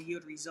not going to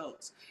yield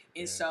results.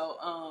 And so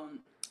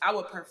I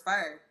would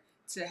prefer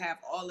to have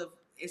all of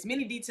as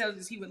many details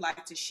as he would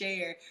like to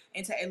share,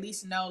 and to at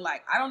least know,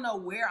 like, I don't know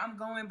where I'm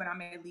going, but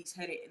I'm at least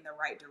headed in the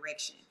right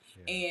direction.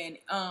 And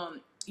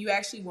you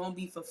actually won't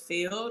be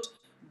fulfilled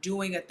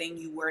doing a thing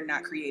you were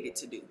not created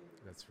to do.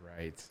 That's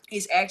right.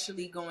 It's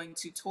actually going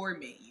to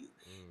torment you,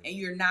 and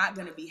you're not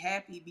going to be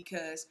happy,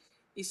 because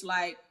it's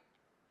like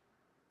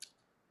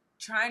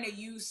trying to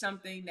use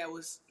something that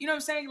was, you know what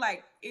I'm saying?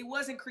 Like, it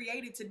wasn't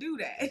created to do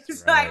that.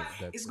 It's like,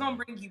 it's going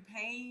to bring you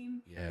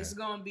pain. It's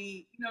going to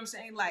be, you know what I'm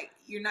saying? Like,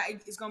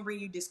 it's going to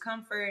bring you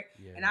discomfort.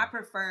 And I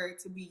prefer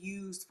to be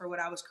used for what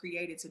I was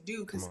created to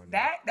do, because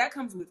that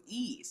comes with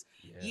ease.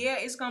 Yeah,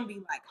 it's going to be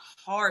like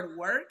hard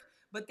work,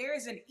 but there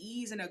is an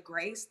ease and a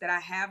grace that I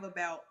have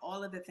about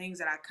all of the things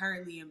that I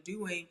currently am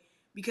doing,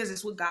 because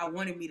it's what God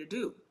wanted me to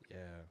do.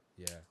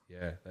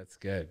 Yeah. That's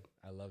good.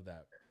 I love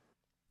that.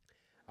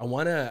 I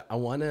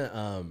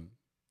wanna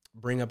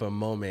bring up a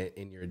moment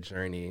in your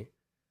journey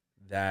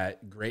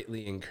that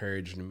greatly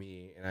encouraged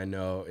me, and I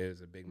know it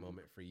was a big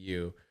moment for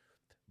you.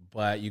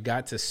 But you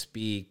got to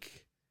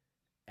speak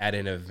at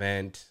an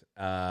event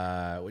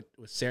with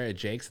Sarah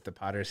Jakes at the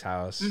Potter's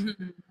House,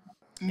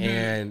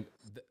 and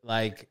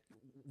like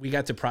we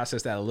got to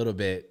process that a little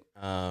bit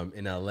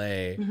in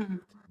LA.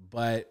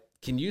 But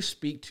can you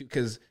speak to,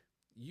 because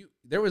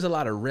there was a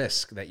lot of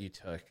risk that you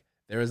took.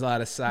 There was a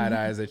lot of side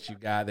eyes that you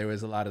got. There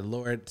was a lot of,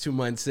 Lord, 2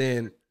 months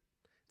in,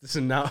 this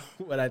is not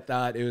what I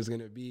thought it was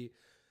going to be.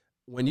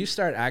 When you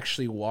start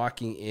actually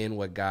walking in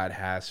what God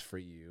has for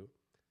you,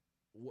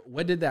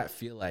 what did that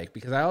feel like?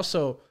 Because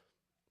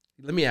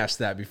let me ask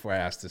that before I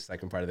ask the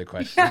second part of the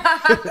question.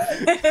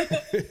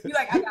 You're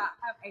like, I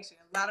have actually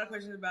a lot of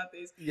questions about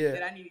this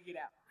that I need to get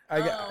out.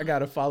 I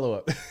got a follow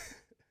up.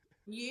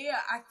 Yeah,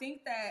 I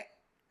think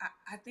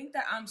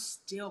that I'm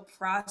still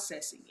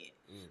processing it.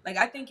 Like,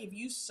 I think if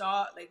you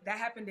saw, like, that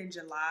happened in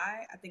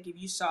July. I think if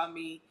you saw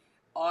me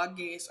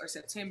August or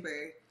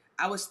September,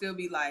 I would still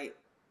be like,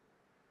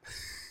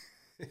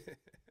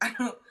 I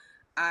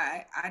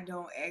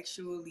don't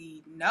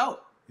actually know.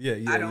 Yeah.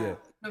 I don't, you know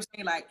what I'm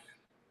saying? Like,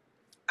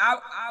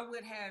 I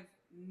would have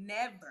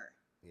never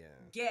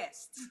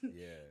guessed,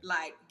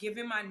 like,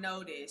 given my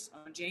notice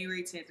on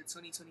January 10th of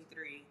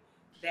 2023,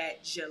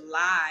 that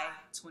July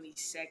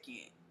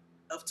 22nd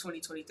of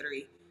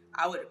 2023,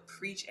 I would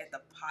preach at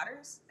the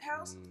Potter's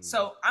House.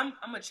 So I'm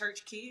a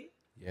church kid.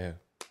 Yeah.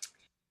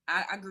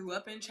 I grew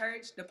up in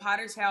church. The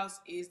Potter's House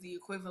is the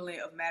equivalent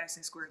of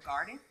Madison Square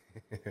Garden.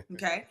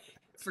 Okay.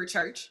 For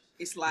church.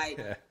 It's like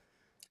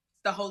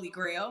the Holy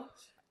Grail.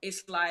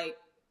 It's like,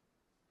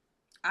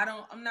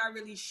 I'm not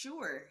really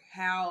sure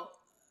how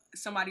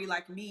somebody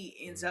like me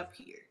ends up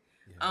here.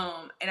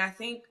 And I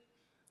think,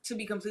 to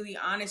be completely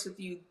honest with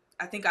you,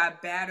 I think I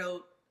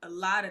battled a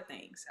lot of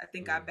things. I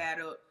think I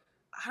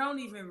don't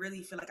even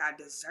really feel like I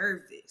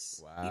deserve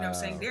this. Wow. You know what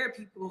I'm saying? There are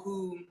people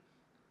who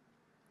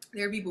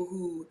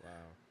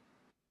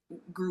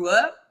grew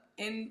up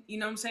and, you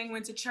know what I'm saying,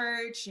 went to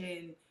church,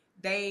 and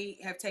they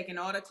have taken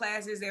all the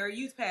classes. They're a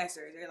youth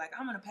pastor. They're like,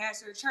 I'm going to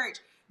pastor a church.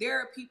 There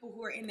are people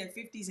who are in their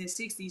 50s and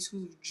 60s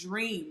who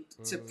dreamed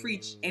to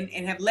preach and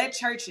have led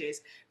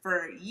churches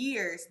for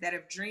years, that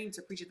have dreamed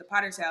to preach at the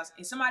Potter's House,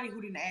 and somebody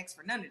who didn't ask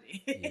for none of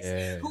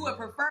this, who would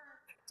prefer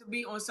to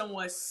be on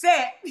someone's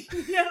set,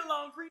 let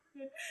alone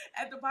preaching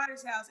at the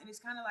Potter's House. And it's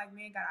kind of like,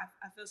 man, God,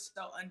 I feel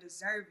so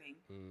undeserving.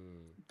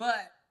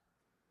 But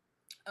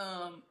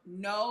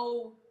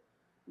no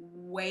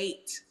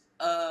weight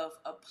of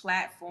a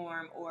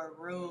platform or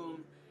a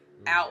room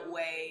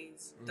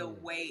outweighs the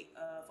weight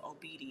of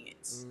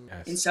obedience.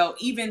 And so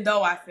even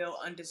though I feel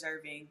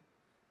undeserving,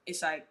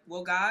 it's like,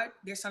 well, God,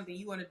 there's something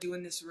you want to do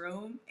in this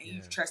room, and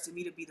you've trusted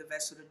me to be the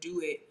vessel to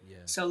do it.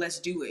 So let's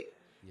do it.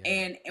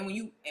 And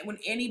when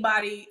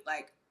anybody,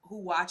 like, who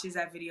watches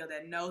that video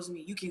that knows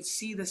me, you can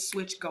see the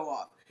switch go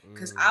off,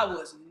 because I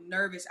was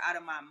nervous out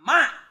of my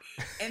mind.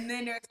 And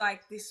then there's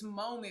like this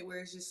moment where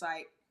it's just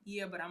like,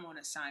 yeah, but I'm on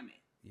assignment.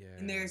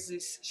 And there's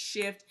this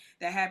shift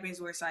that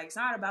happens where it's like, it's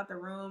not about the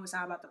room, it's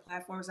not about the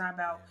platform, it's not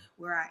about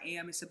where I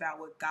am, it's about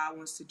what God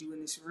wants to do in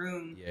this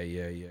room.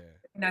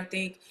 And I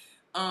think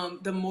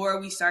the more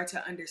we start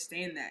to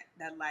understand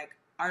that like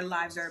our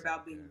lives are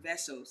about being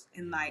vessels,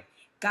 and like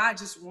God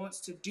just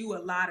wants to do a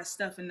lot of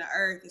stuff in the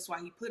earth. That's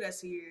why he put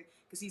us here,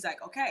 because he's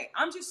like, okay,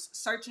 I'm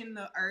just searching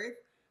the earth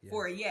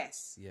for a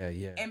yes.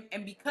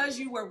 And because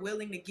you were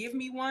willing to give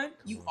me one,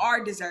 you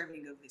are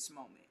deserving of this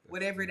moment,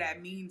 whatever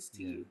that means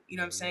to you. You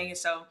know what I'm saying? And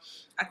so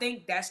I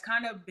think that's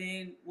kind of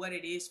been what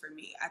it is for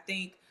me. I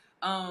think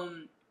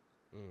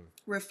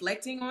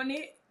reflecting on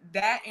it,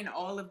 that and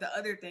all of the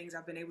other things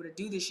I've been able to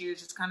do this year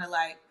is just kind of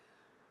like,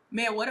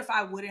 man, what if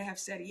I wouldn't have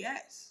said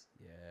yes?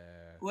 Yeah.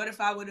 What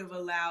if I would have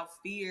allowed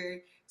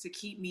fear to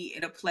keep me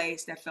in a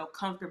place that felt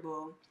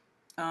comfortable,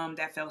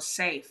 that felt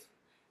safe?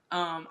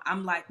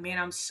 I'm like, man,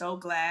 I'm so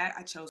glad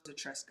I chose to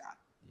trust God.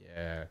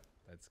 Yeah,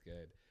 that's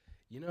good.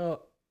 You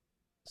know,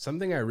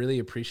 something I really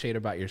appreciate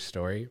about your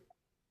story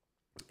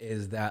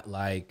is that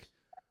like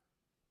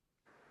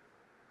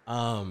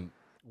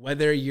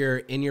whether you're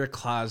in your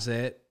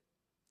closet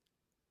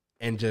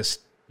and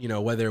just, you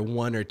know, whether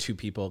one or two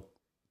people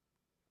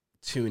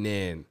tune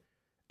in,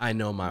 I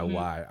know my Mm-hmm.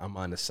 why. I'm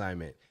on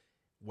assignment.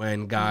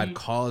 When God Mm-hmm.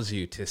 calls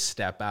you to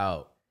step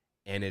out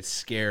and it's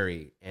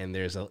scary and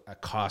there's a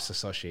cost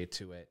associated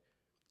to it,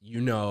 you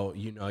know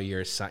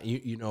you're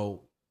you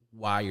know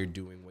why you're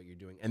doing what you're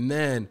doing. And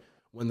then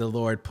when the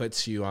Lord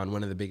puts you on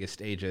one of the biggest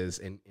stages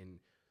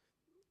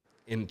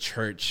in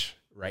church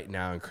right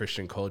now in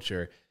Christian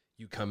culture,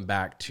 you come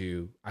back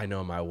to, I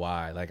know my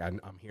why. Like I'm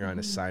here on Mm-hmm.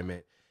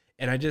 assignment.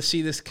 And I just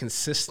see this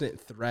consistent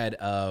thread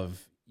of,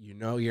 you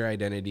know, your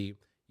identity,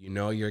 you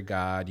know, your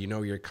God, you know,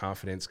 where your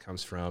confidence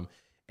comes from.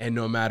 And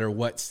no matter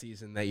what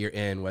season that you're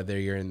in, whether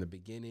you're in the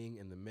beginning,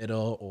 in the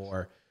middle,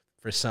 or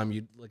for some,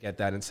 you look at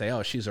that and say,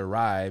 oh, she's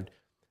arrived.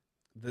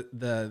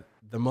 The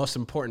most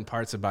important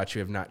parts about you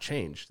have not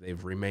changed.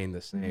 They've remained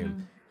the same.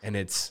 Mm-hmm. And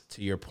it's,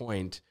 to your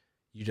point,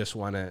 you just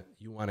want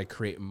to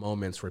create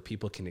moments where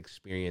people can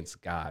experience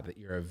God, that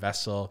you're a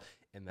vessel,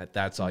 and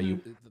that's all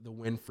Mm-hmm. the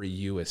win for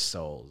you is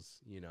souls,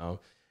 you know?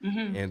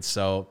 Mm-hmm. And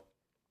so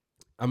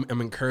I'm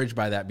encouraged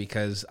by that,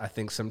 because I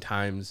think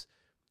sometimes,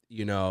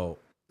 you know,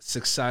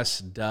 success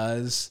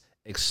does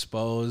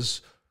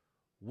expose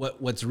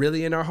what's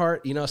really in our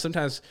heart. You know,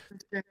 sometimes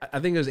I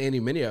think it was Andy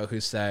Mineo who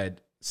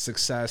said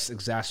success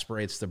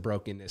exasperates the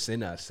brokenness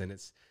in us. And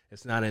it's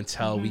not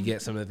until we Mm-hmm.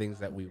 get some of the things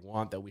that we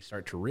want that we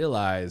start to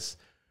realize,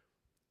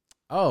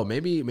 oh,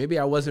 maybe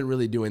I wasn't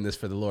really doing this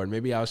for the Lord.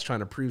 Maybe I was trying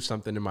to prove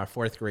something to my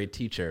fourth grade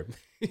teacher,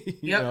 you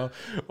Yep. know,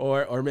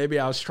 or maybe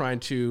I was trying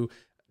to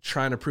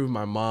prove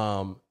my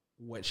mom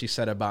what she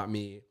said about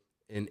me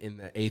in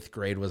the eighth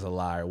grade was a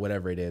lie, or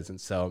whatever it is.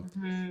 And so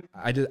Mm-hmm.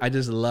 I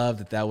just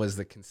love that was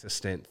the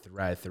consistent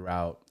thread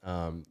throughout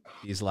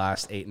these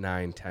last 8,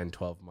 9, 10,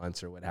 12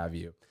 months or what have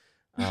you.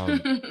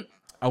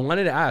 I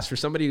wanted to ask, for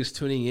somebody who's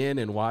tuning in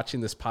and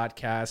watching this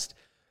podcast,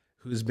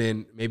 who's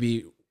been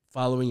maybe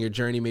following your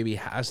journey, maybe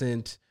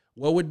hasn't,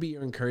 what would be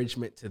your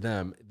encouragement to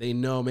them? They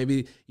know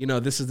maybe, you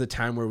know, this is the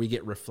time where we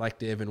get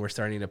reflective and we're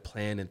starting to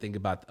plan and think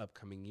about the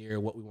upcoming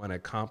year, what we want to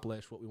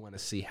accomplish, what we want to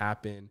see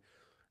happen.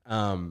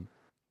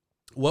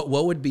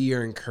 What would be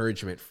your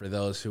encouragement for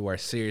those who are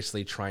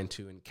seriously trying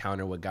to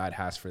encounter what God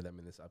has for them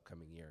in this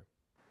upcoming year?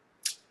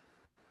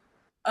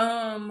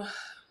 Um,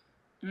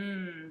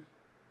 mm,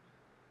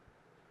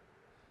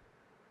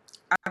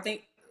 I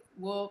think,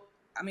 well,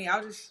 I mean,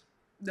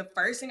 the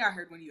first thing I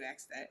heard when you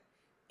asked that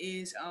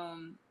is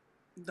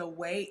the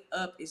way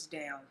up is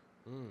down.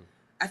 Mm,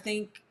 I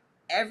think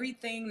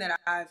everything that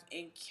I've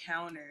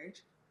encountered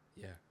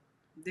yeah,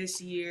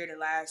 this year, the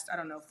last, I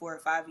don't know, 4 or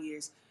 5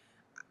 years,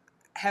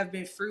 have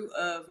been fruit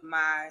of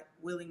my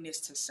willingness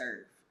to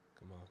serve.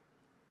 come on.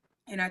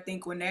 And I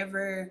think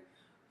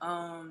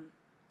um,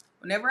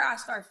 whenever I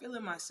start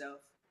feeling myself,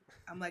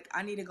 I'm like,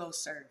 I need to go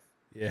serve.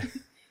 Yeah,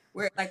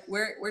 Where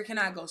can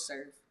I go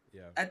serve?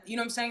 yeah, You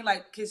know what I'm saying?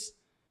 Like, cause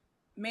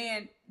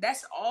man,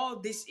 that's all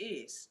this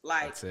is.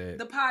 Like that's it.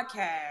 the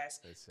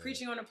podcast, That's it.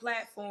 preaching on a That's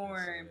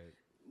platform, it.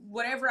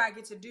 whatever I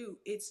get to do,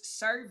 it's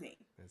serving.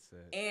 That's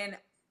it. And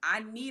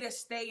I need to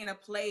stay in a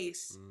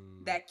place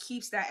Mm, that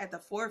keeps that at the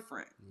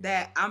forefront. yeah.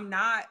 That I'm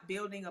not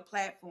building a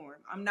platform.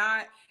 I'm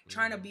not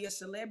trying to be a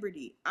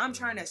celebrity. I'm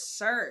trying to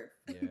serve.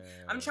 Yeah.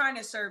 I'm trying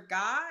to serve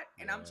God,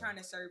 and I'm Yeah. trying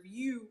to serve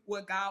you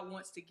what God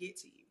wants to get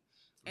to you.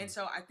 And Mm.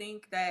 so I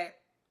think that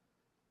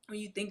when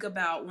you think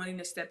about wanting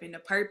to step into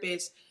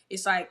purpose,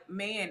 it's like,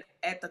 man,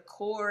 at the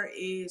core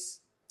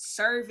is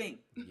serving.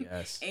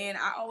 Yes. And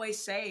I always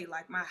say,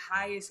 like, my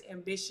highest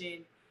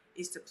ambition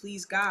is to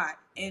please God.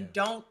 And Yeah.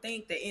 don't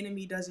think the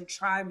enemy doesn't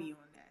try me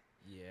on that.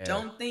 Yeah.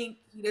 Don't think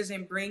he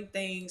doesn't bring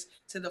things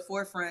to the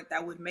forefront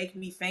that would make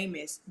me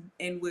famous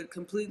and would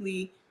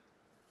completely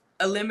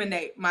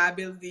eliminate my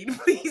ability to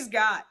please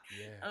God.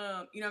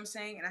 Yeah. You know what I'm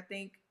saying? And I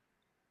think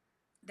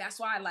that's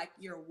why, like,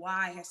 your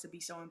why has to be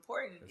so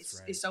important. That's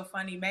right. It's so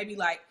funny. Maybe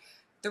like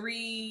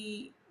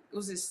it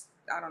was this,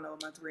 I don't know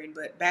what month we're in,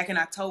 but back in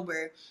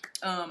October,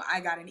 I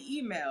got an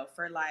email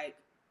for like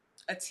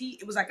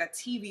it was like a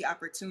TV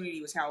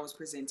opportunity was how it was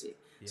presented.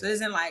 Yeah. So it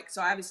isn't like,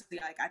 so obviously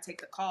like I take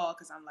the call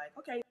because I'm like,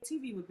 okay,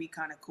 TV would be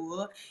kind of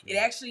cool. It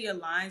Yeah. actually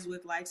aligns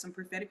with like some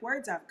prophetic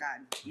words I've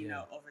gotten, you Yeah.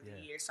 know, over the Yeah.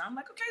 years. So I'm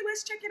like, okay,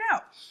 let's check it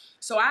out.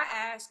 So I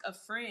asked a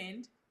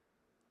friend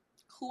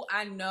who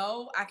I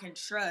know I can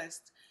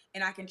trust,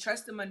 and I can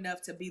trust them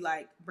enough to be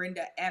like,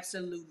 Brenda,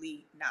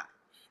 absolutely not.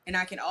 And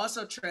I can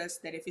also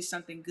trust that if it's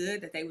something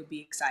good, that they would be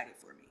excited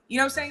for me. You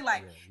know what I'm saying?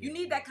 Like, you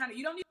need that kind of,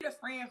 you don't need a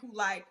friend who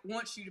like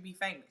wants you to be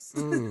famous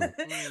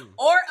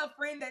or a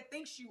friend that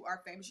thinks you are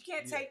famous. You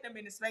can't take them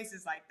into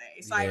spaces like that.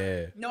 It's like,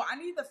 no, I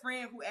need the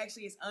friend who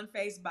actually is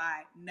unfazed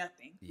by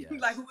nothing,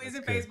 like who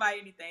isn't fazed by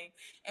anything,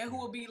 and who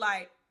will be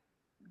like,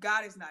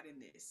 God is not in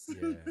this.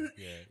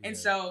 Yeah. And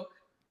so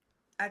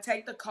I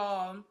take the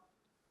call,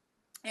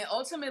 and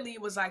ultimately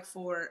it was like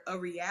for a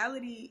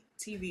reality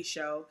TV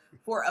show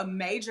for a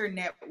major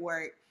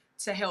network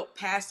to help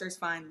pastors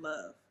find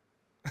love.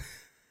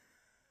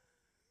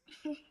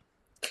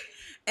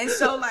 And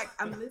so like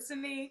I'm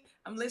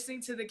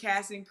listening to the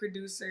casting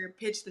producer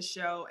pitch the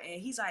show,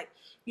 and he's like,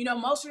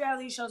 most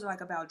reality shows are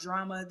like about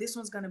drama. This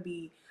one's gonna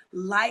be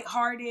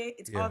lighthearted.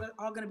 It's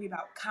all gonna be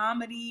about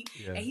comedy.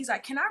 Yeah. And he's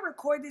like, can I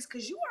record this?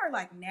 Because you are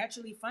like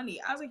naturally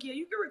funny. I was like, yeah,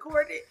 you can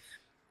record it,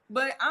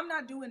 but I'm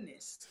not doing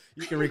this.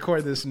 You can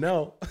record this.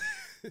 No.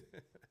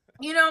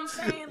 You know what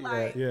I'm saying?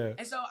 Like, yeah.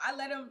 And so I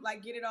let him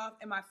like get it off,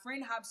 and my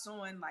friend hops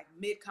on like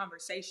mid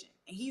conversation,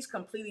 and he's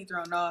completely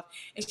thrown off.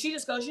 And she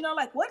just goes,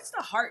 like, what's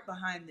the heart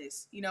behind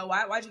this?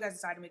 Why'd you guys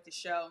decide to make the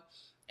show?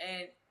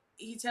 And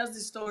he tells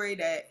this story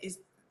that is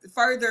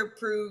further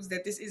proves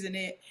that this isn't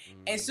it.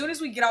 And as soon as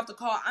we get off the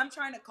call, I'm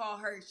trying to call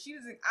her.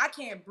 I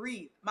can't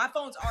breathe. My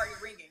phone's already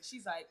ringing.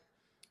 She's like,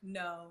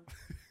 no,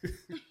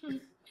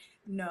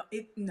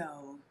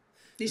 no.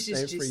 This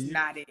is just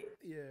not it.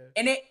 Yeah.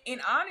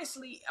 And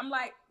honestly, I'm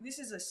like, this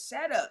is a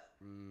setup.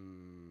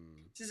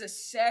 This is a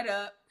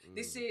setup.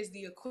 This is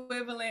the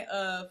equivalent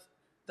of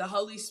the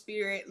Holy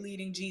Spirit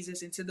leading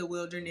Jesus into the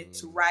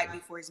wilderness right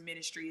before his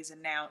ministry is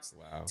announced.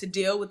 Wow. To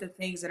deal with the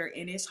things that are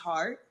in his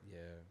heart. Yeah.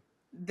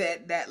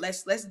 That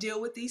let's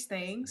deal with these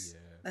things.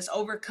 Yeah. Let's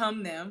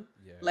overcome them.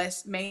 Yeah.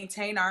 Let's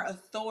maintain our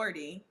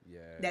authority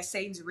that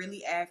Satan's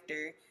really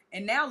after.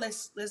 And now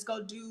let's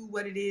go do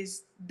what it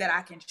is that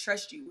I can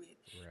trust you with.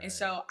 Right. And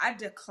so I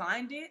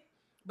declined it.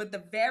 But the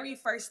very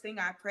first thing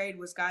I prayed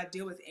was, God,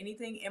 deal with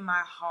anything in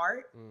my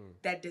heart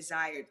that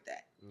desired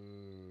that.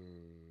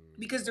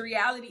 Because the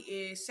reality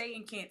is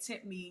Satan can't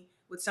tempt me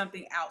with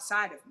something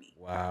outside of me.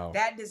 Wow.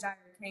 That desire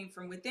came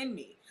from within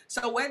me.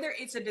 So whether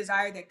it's a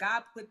desire that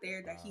God put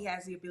there that he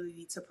has the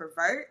ability to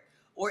pervert,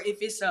 or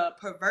if it's a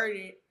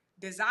perverted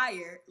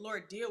desire,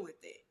 Lord, deal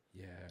with it.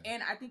 Yeah.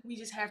 And I think we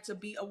just have to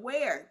be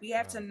aware. We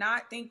have to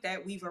not think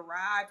that we've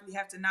arrived. We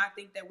have to not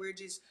think that we're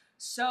just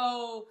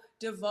so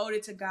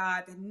devoted to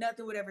God that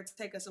nothing would ever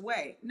take us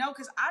away. No,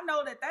 because I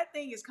know that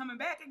thing is coming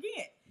back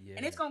again. Yeah.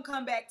 And it's going to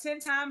come back 10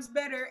 times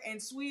better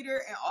and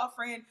sweeter and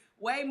offering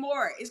way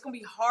more. It's going to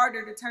be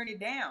harder to turn it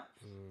down.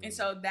 And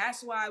so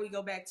that's why we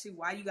go back to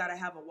why you got to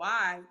have a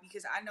why,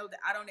 because I know that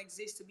I don't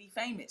exist to be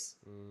famous.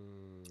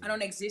 I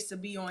don't exist to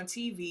be on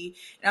TV.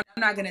 And I'm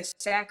not going to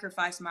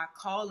sacrifice my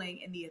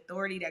calling and the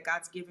authority that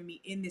God's given me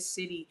in this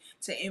city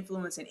to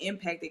influence and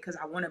impact it because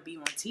I want to be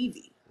on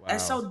TV. Wow.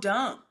 That's so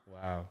dumb.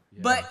 Wow. Yeah.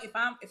 But if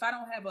I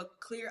don't have a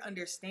clear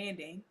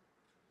understanding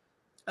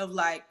of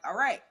like, all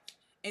right.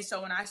 And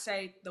so when I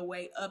say the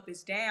way up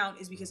is down,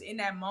 is because in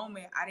that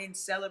moment I didn't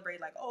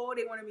celebrate like, oh,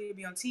 they wanted me to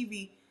be on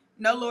TV.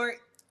 No, Lord,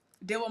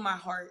 deal with my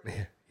heart.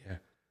 Yeah.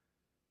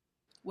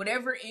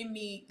 Whatever in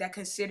me that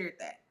considered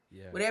that.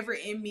 Yeah. Whatever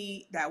in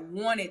me that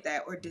wanted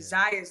that or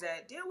desires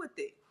that, deal with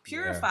it.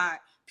 Purify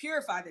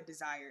the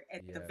desire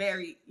at the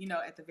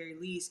very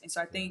least. And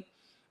so I think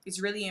it's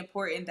really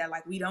important that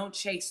like we don't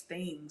chase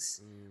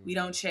things. We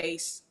don't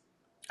chase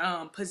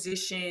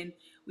position.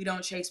 We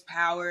don't chase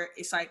power.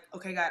 It's like,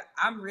 okay, God,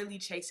 I'm really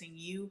chasing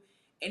you.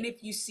 And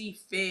if you see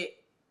fit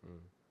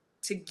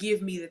to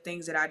give me the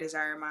things that I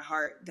desire in my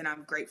heart, then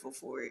I'm grateful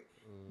for it.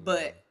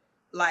 But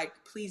like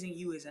pleasing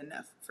you is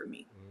enough for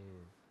me.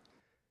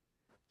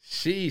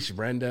 Sheesh,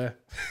 Brenda.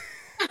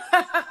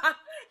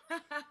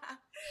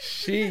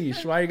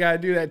 Sheesh, why you gotta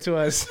do that to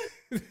us?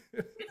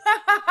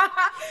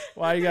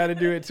 Why you gotta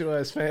do it to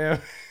us, fam?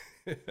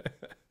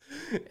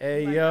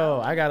 Hey, yo,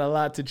 I got a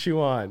lot to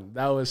chew on.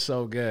 That was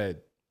so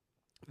good.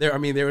 There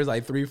was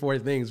like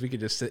 3-4 things we could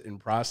just sit and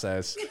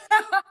process.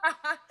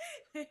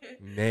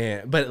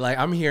 Man, but like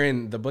I'm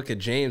hearing the book of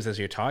James as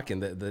you're talking,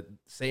 that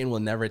Satan will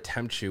never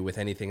tempt you with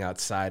anything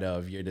outside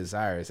of your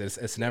desires.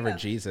 It's never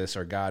Jesus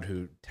or God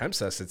who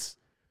tempts us.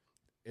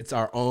 It's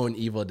our own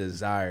evil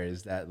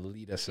desires that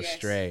lead us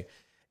astray.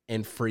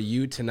 And for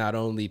you to not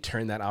only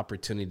turn that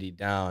opportunity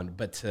down,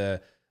 but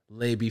to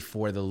lay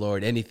before the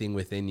Lord anything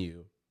within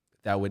you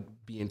that would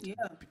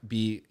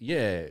be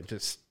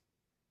just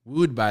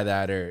wooed by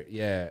that, or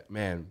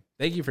man,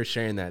 thank you for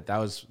sharing that. That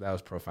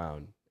was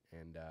profound.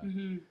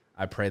 And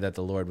I pray that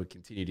the Lord would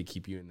continue to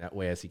keep you in that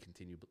way as he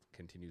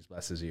continues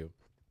blesses you.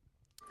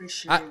 For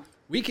sure.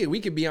 We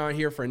could be on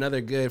here for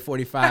another good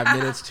 45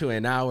 minutes to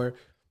an hour.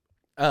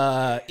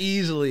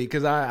 Easily,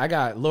 because I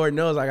got, Lord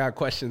knows I got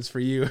questions for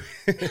you.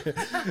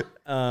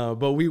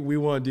 But we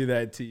won't do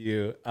that to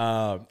you.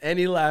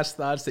 Any last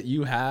thoughts that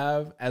you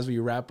have as we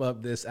wrap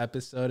up this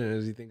episode and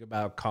as you think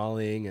about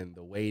calling and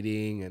the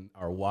waiting and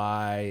our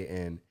why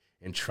and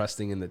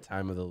trusting in the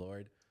time of the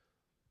Lord?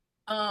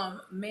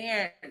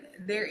 Man,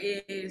 there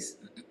is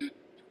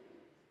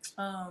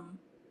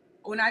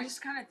when I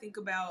just kind of think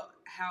about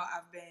how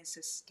I've been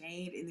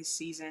sustained in this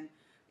season,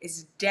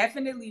 it's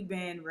definitely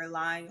been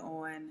relying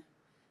on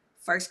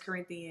 1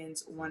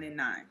 Corinthians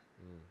 1:9.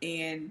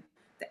 And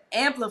the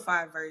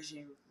Amplified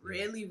version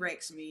really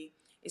wrecks me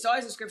it's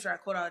always a scripture I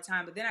quote all the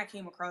time, but then I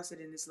came across it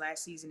in this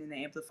last season in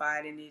the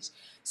Amplified, and it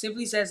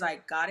simply says,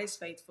 like, God is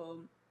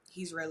faithful,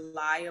 he's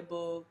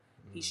reliable,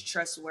 he's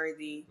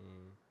trustworthy,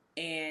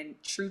 and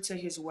true to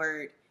his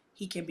word,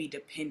 he can be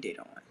depended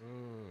on.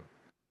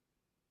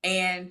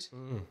 And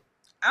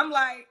I'm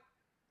like,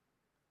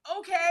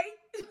 okay,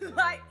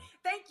 like,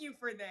 thank you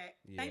for that.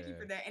 Thank you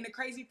for that. And the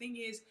crazy thing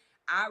is,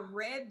 I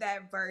read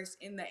that verse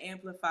in the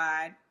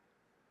Amplified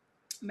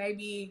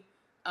maybe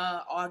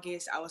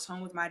August. I was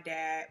home with my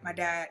dad. My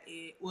dad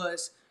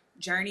was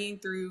journeying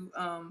through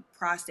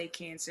prostate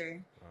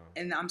cancer,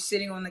 and I'm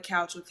sitting on the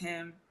couch with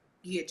him.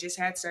 He had just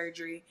had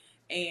surgery,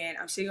 and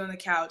I'm sitting on the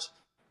couch,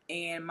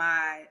 and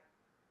my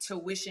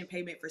tuition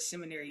payment for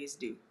seminary is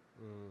due.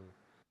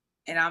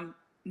 And I'm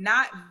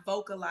not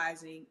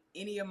vocalizing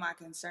any of my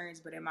concerns,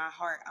 but in my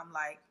heart, I'm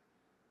like,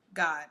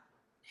 God,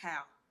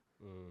 how?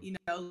 You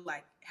know,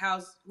 like,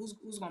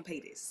 who's gonna pay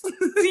this?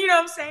 You know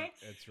what I'm saying?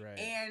 That's right.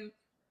 And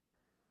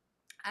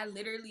I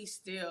literally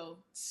still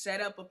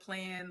set up a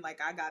plan, like,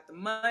 I got the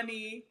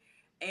money,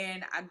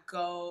 and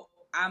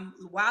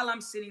while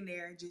I'm sitting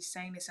there just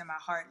saying this in my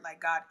heart, like,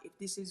 God, if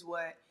this is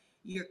what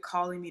you're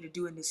calling me to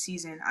do in this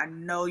season, I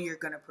know you're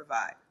gonna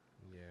provide.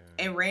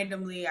 And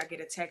randomly I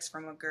get a text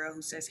from a girl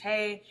who says,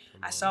 hey,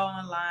 I saw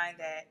online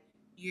that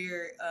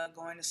you're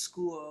going to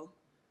school.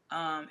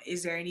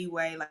 Is there any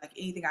way, like,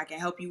 anything I can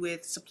help you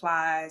with,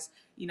 supplies,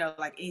 you know,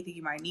 like, anything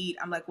you might need?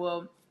 I'm like,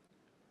 well,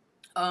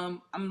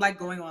 I'm like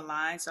going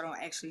online, so I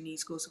don't actually need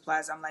school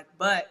supplies. I'm like,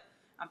 but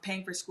I'm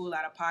paying for school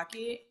out of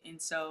pocket.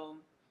 And so,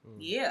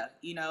 yeah,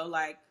 you know,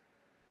 like,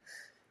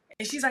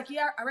 and she's like,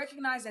 yeah, I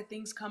recognize that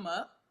things come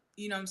up,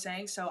 you know what I'm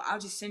saying? So I'll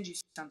just send you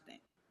something.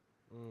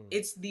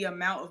 It's the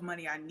amount of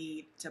money I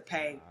need to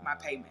pay my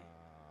payment.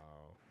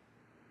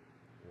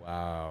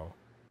 Wow.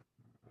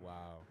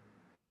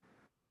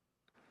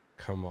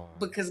 Come on.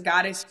 Because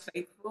God is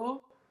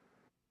faithful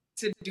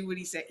to do what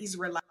he said. He's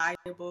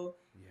reliable.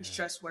 He's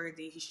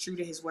trustworthy. He's true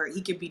to his word.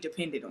 He can be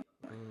depended on.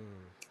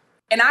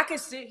 And I could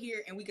sit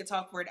here and we could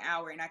talk for an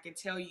hour, and I can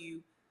tell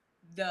you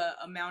the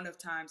amount of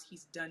times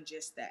he's done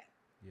just that.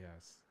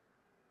 Yes.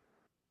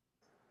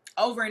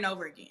 Over and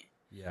over again.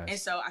 Yes. And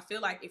so I feel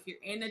like if you're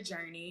in a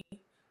journey,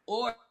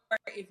 or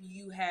if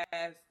you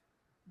have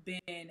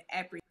been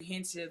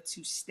apprehensive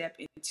to step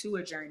into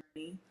a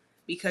journey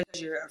because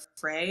you're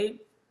afraid,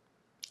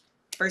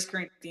 1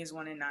 Corinthians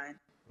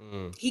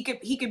 1:9. He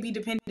could be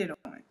depended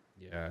on.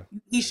 Yeah.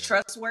 He's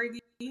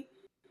trustworthy.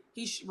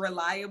 He's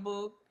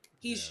reliable.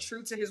 He's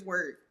true to his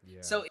word. Yeah.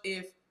 So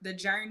if the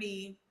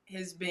journey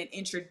has been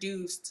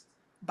introduced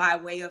by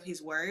way of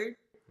his word,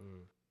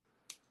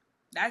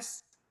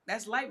 that's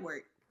light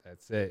work.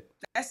 That's it.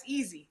 That's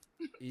easy.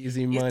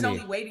 Easy money. It's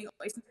only waiting.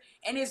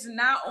 And it's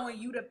not on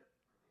you to,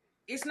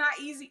 it's not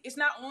easy. It's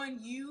not on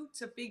you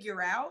to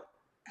figure out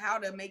how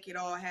to make it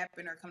all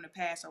happen or come to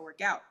pass or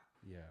work out.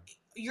 Yeah.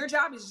 Your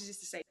job is just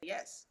to say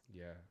yes.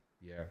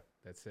 Yeah.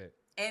 That's it.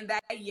 And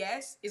that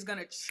yes is going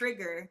to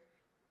trigger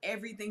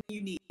everything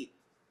you need.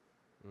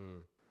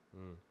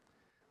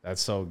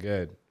 That's so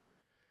good.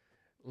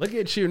 Look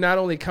at you, not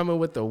only coming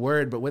with the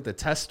word, but with the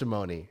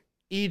testimony.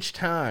 Each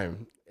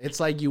time. It's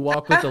like you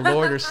walk with the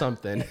Lord or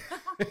something.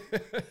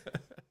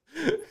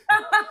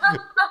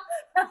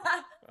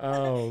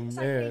 Oh,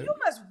 man. Like, you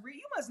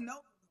must know.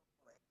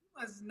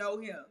 You must know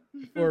him.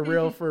 For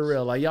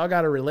real. Like, y'all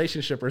got a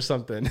relationship or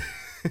something.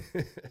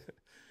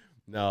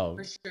 No.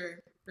 For sure.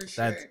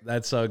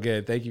 That's so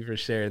good. Thank you for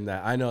sharing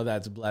that. I know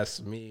that's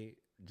blessed me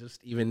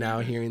just even now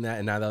hearing that,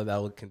 and I know that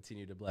will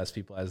continue to bless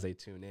people as they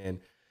tune in.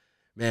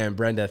 Man,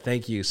 Brenda,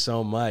 thank you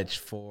so much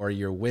for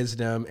your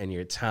wisdom and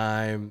your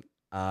time.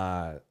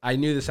 I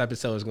knew this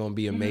episode was going to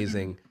be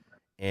amazing,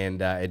 and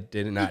it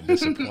did not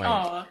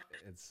disappoint.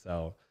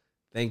 So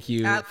thank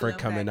you for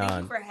coming on.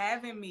 Thank you for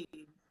having me.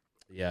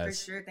 Yes. For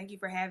sure. Thank you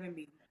for having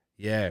me.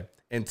 Yeah.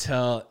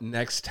 Until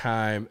next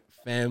time,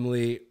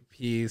 family,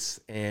 peace,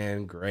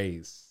 and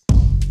grace.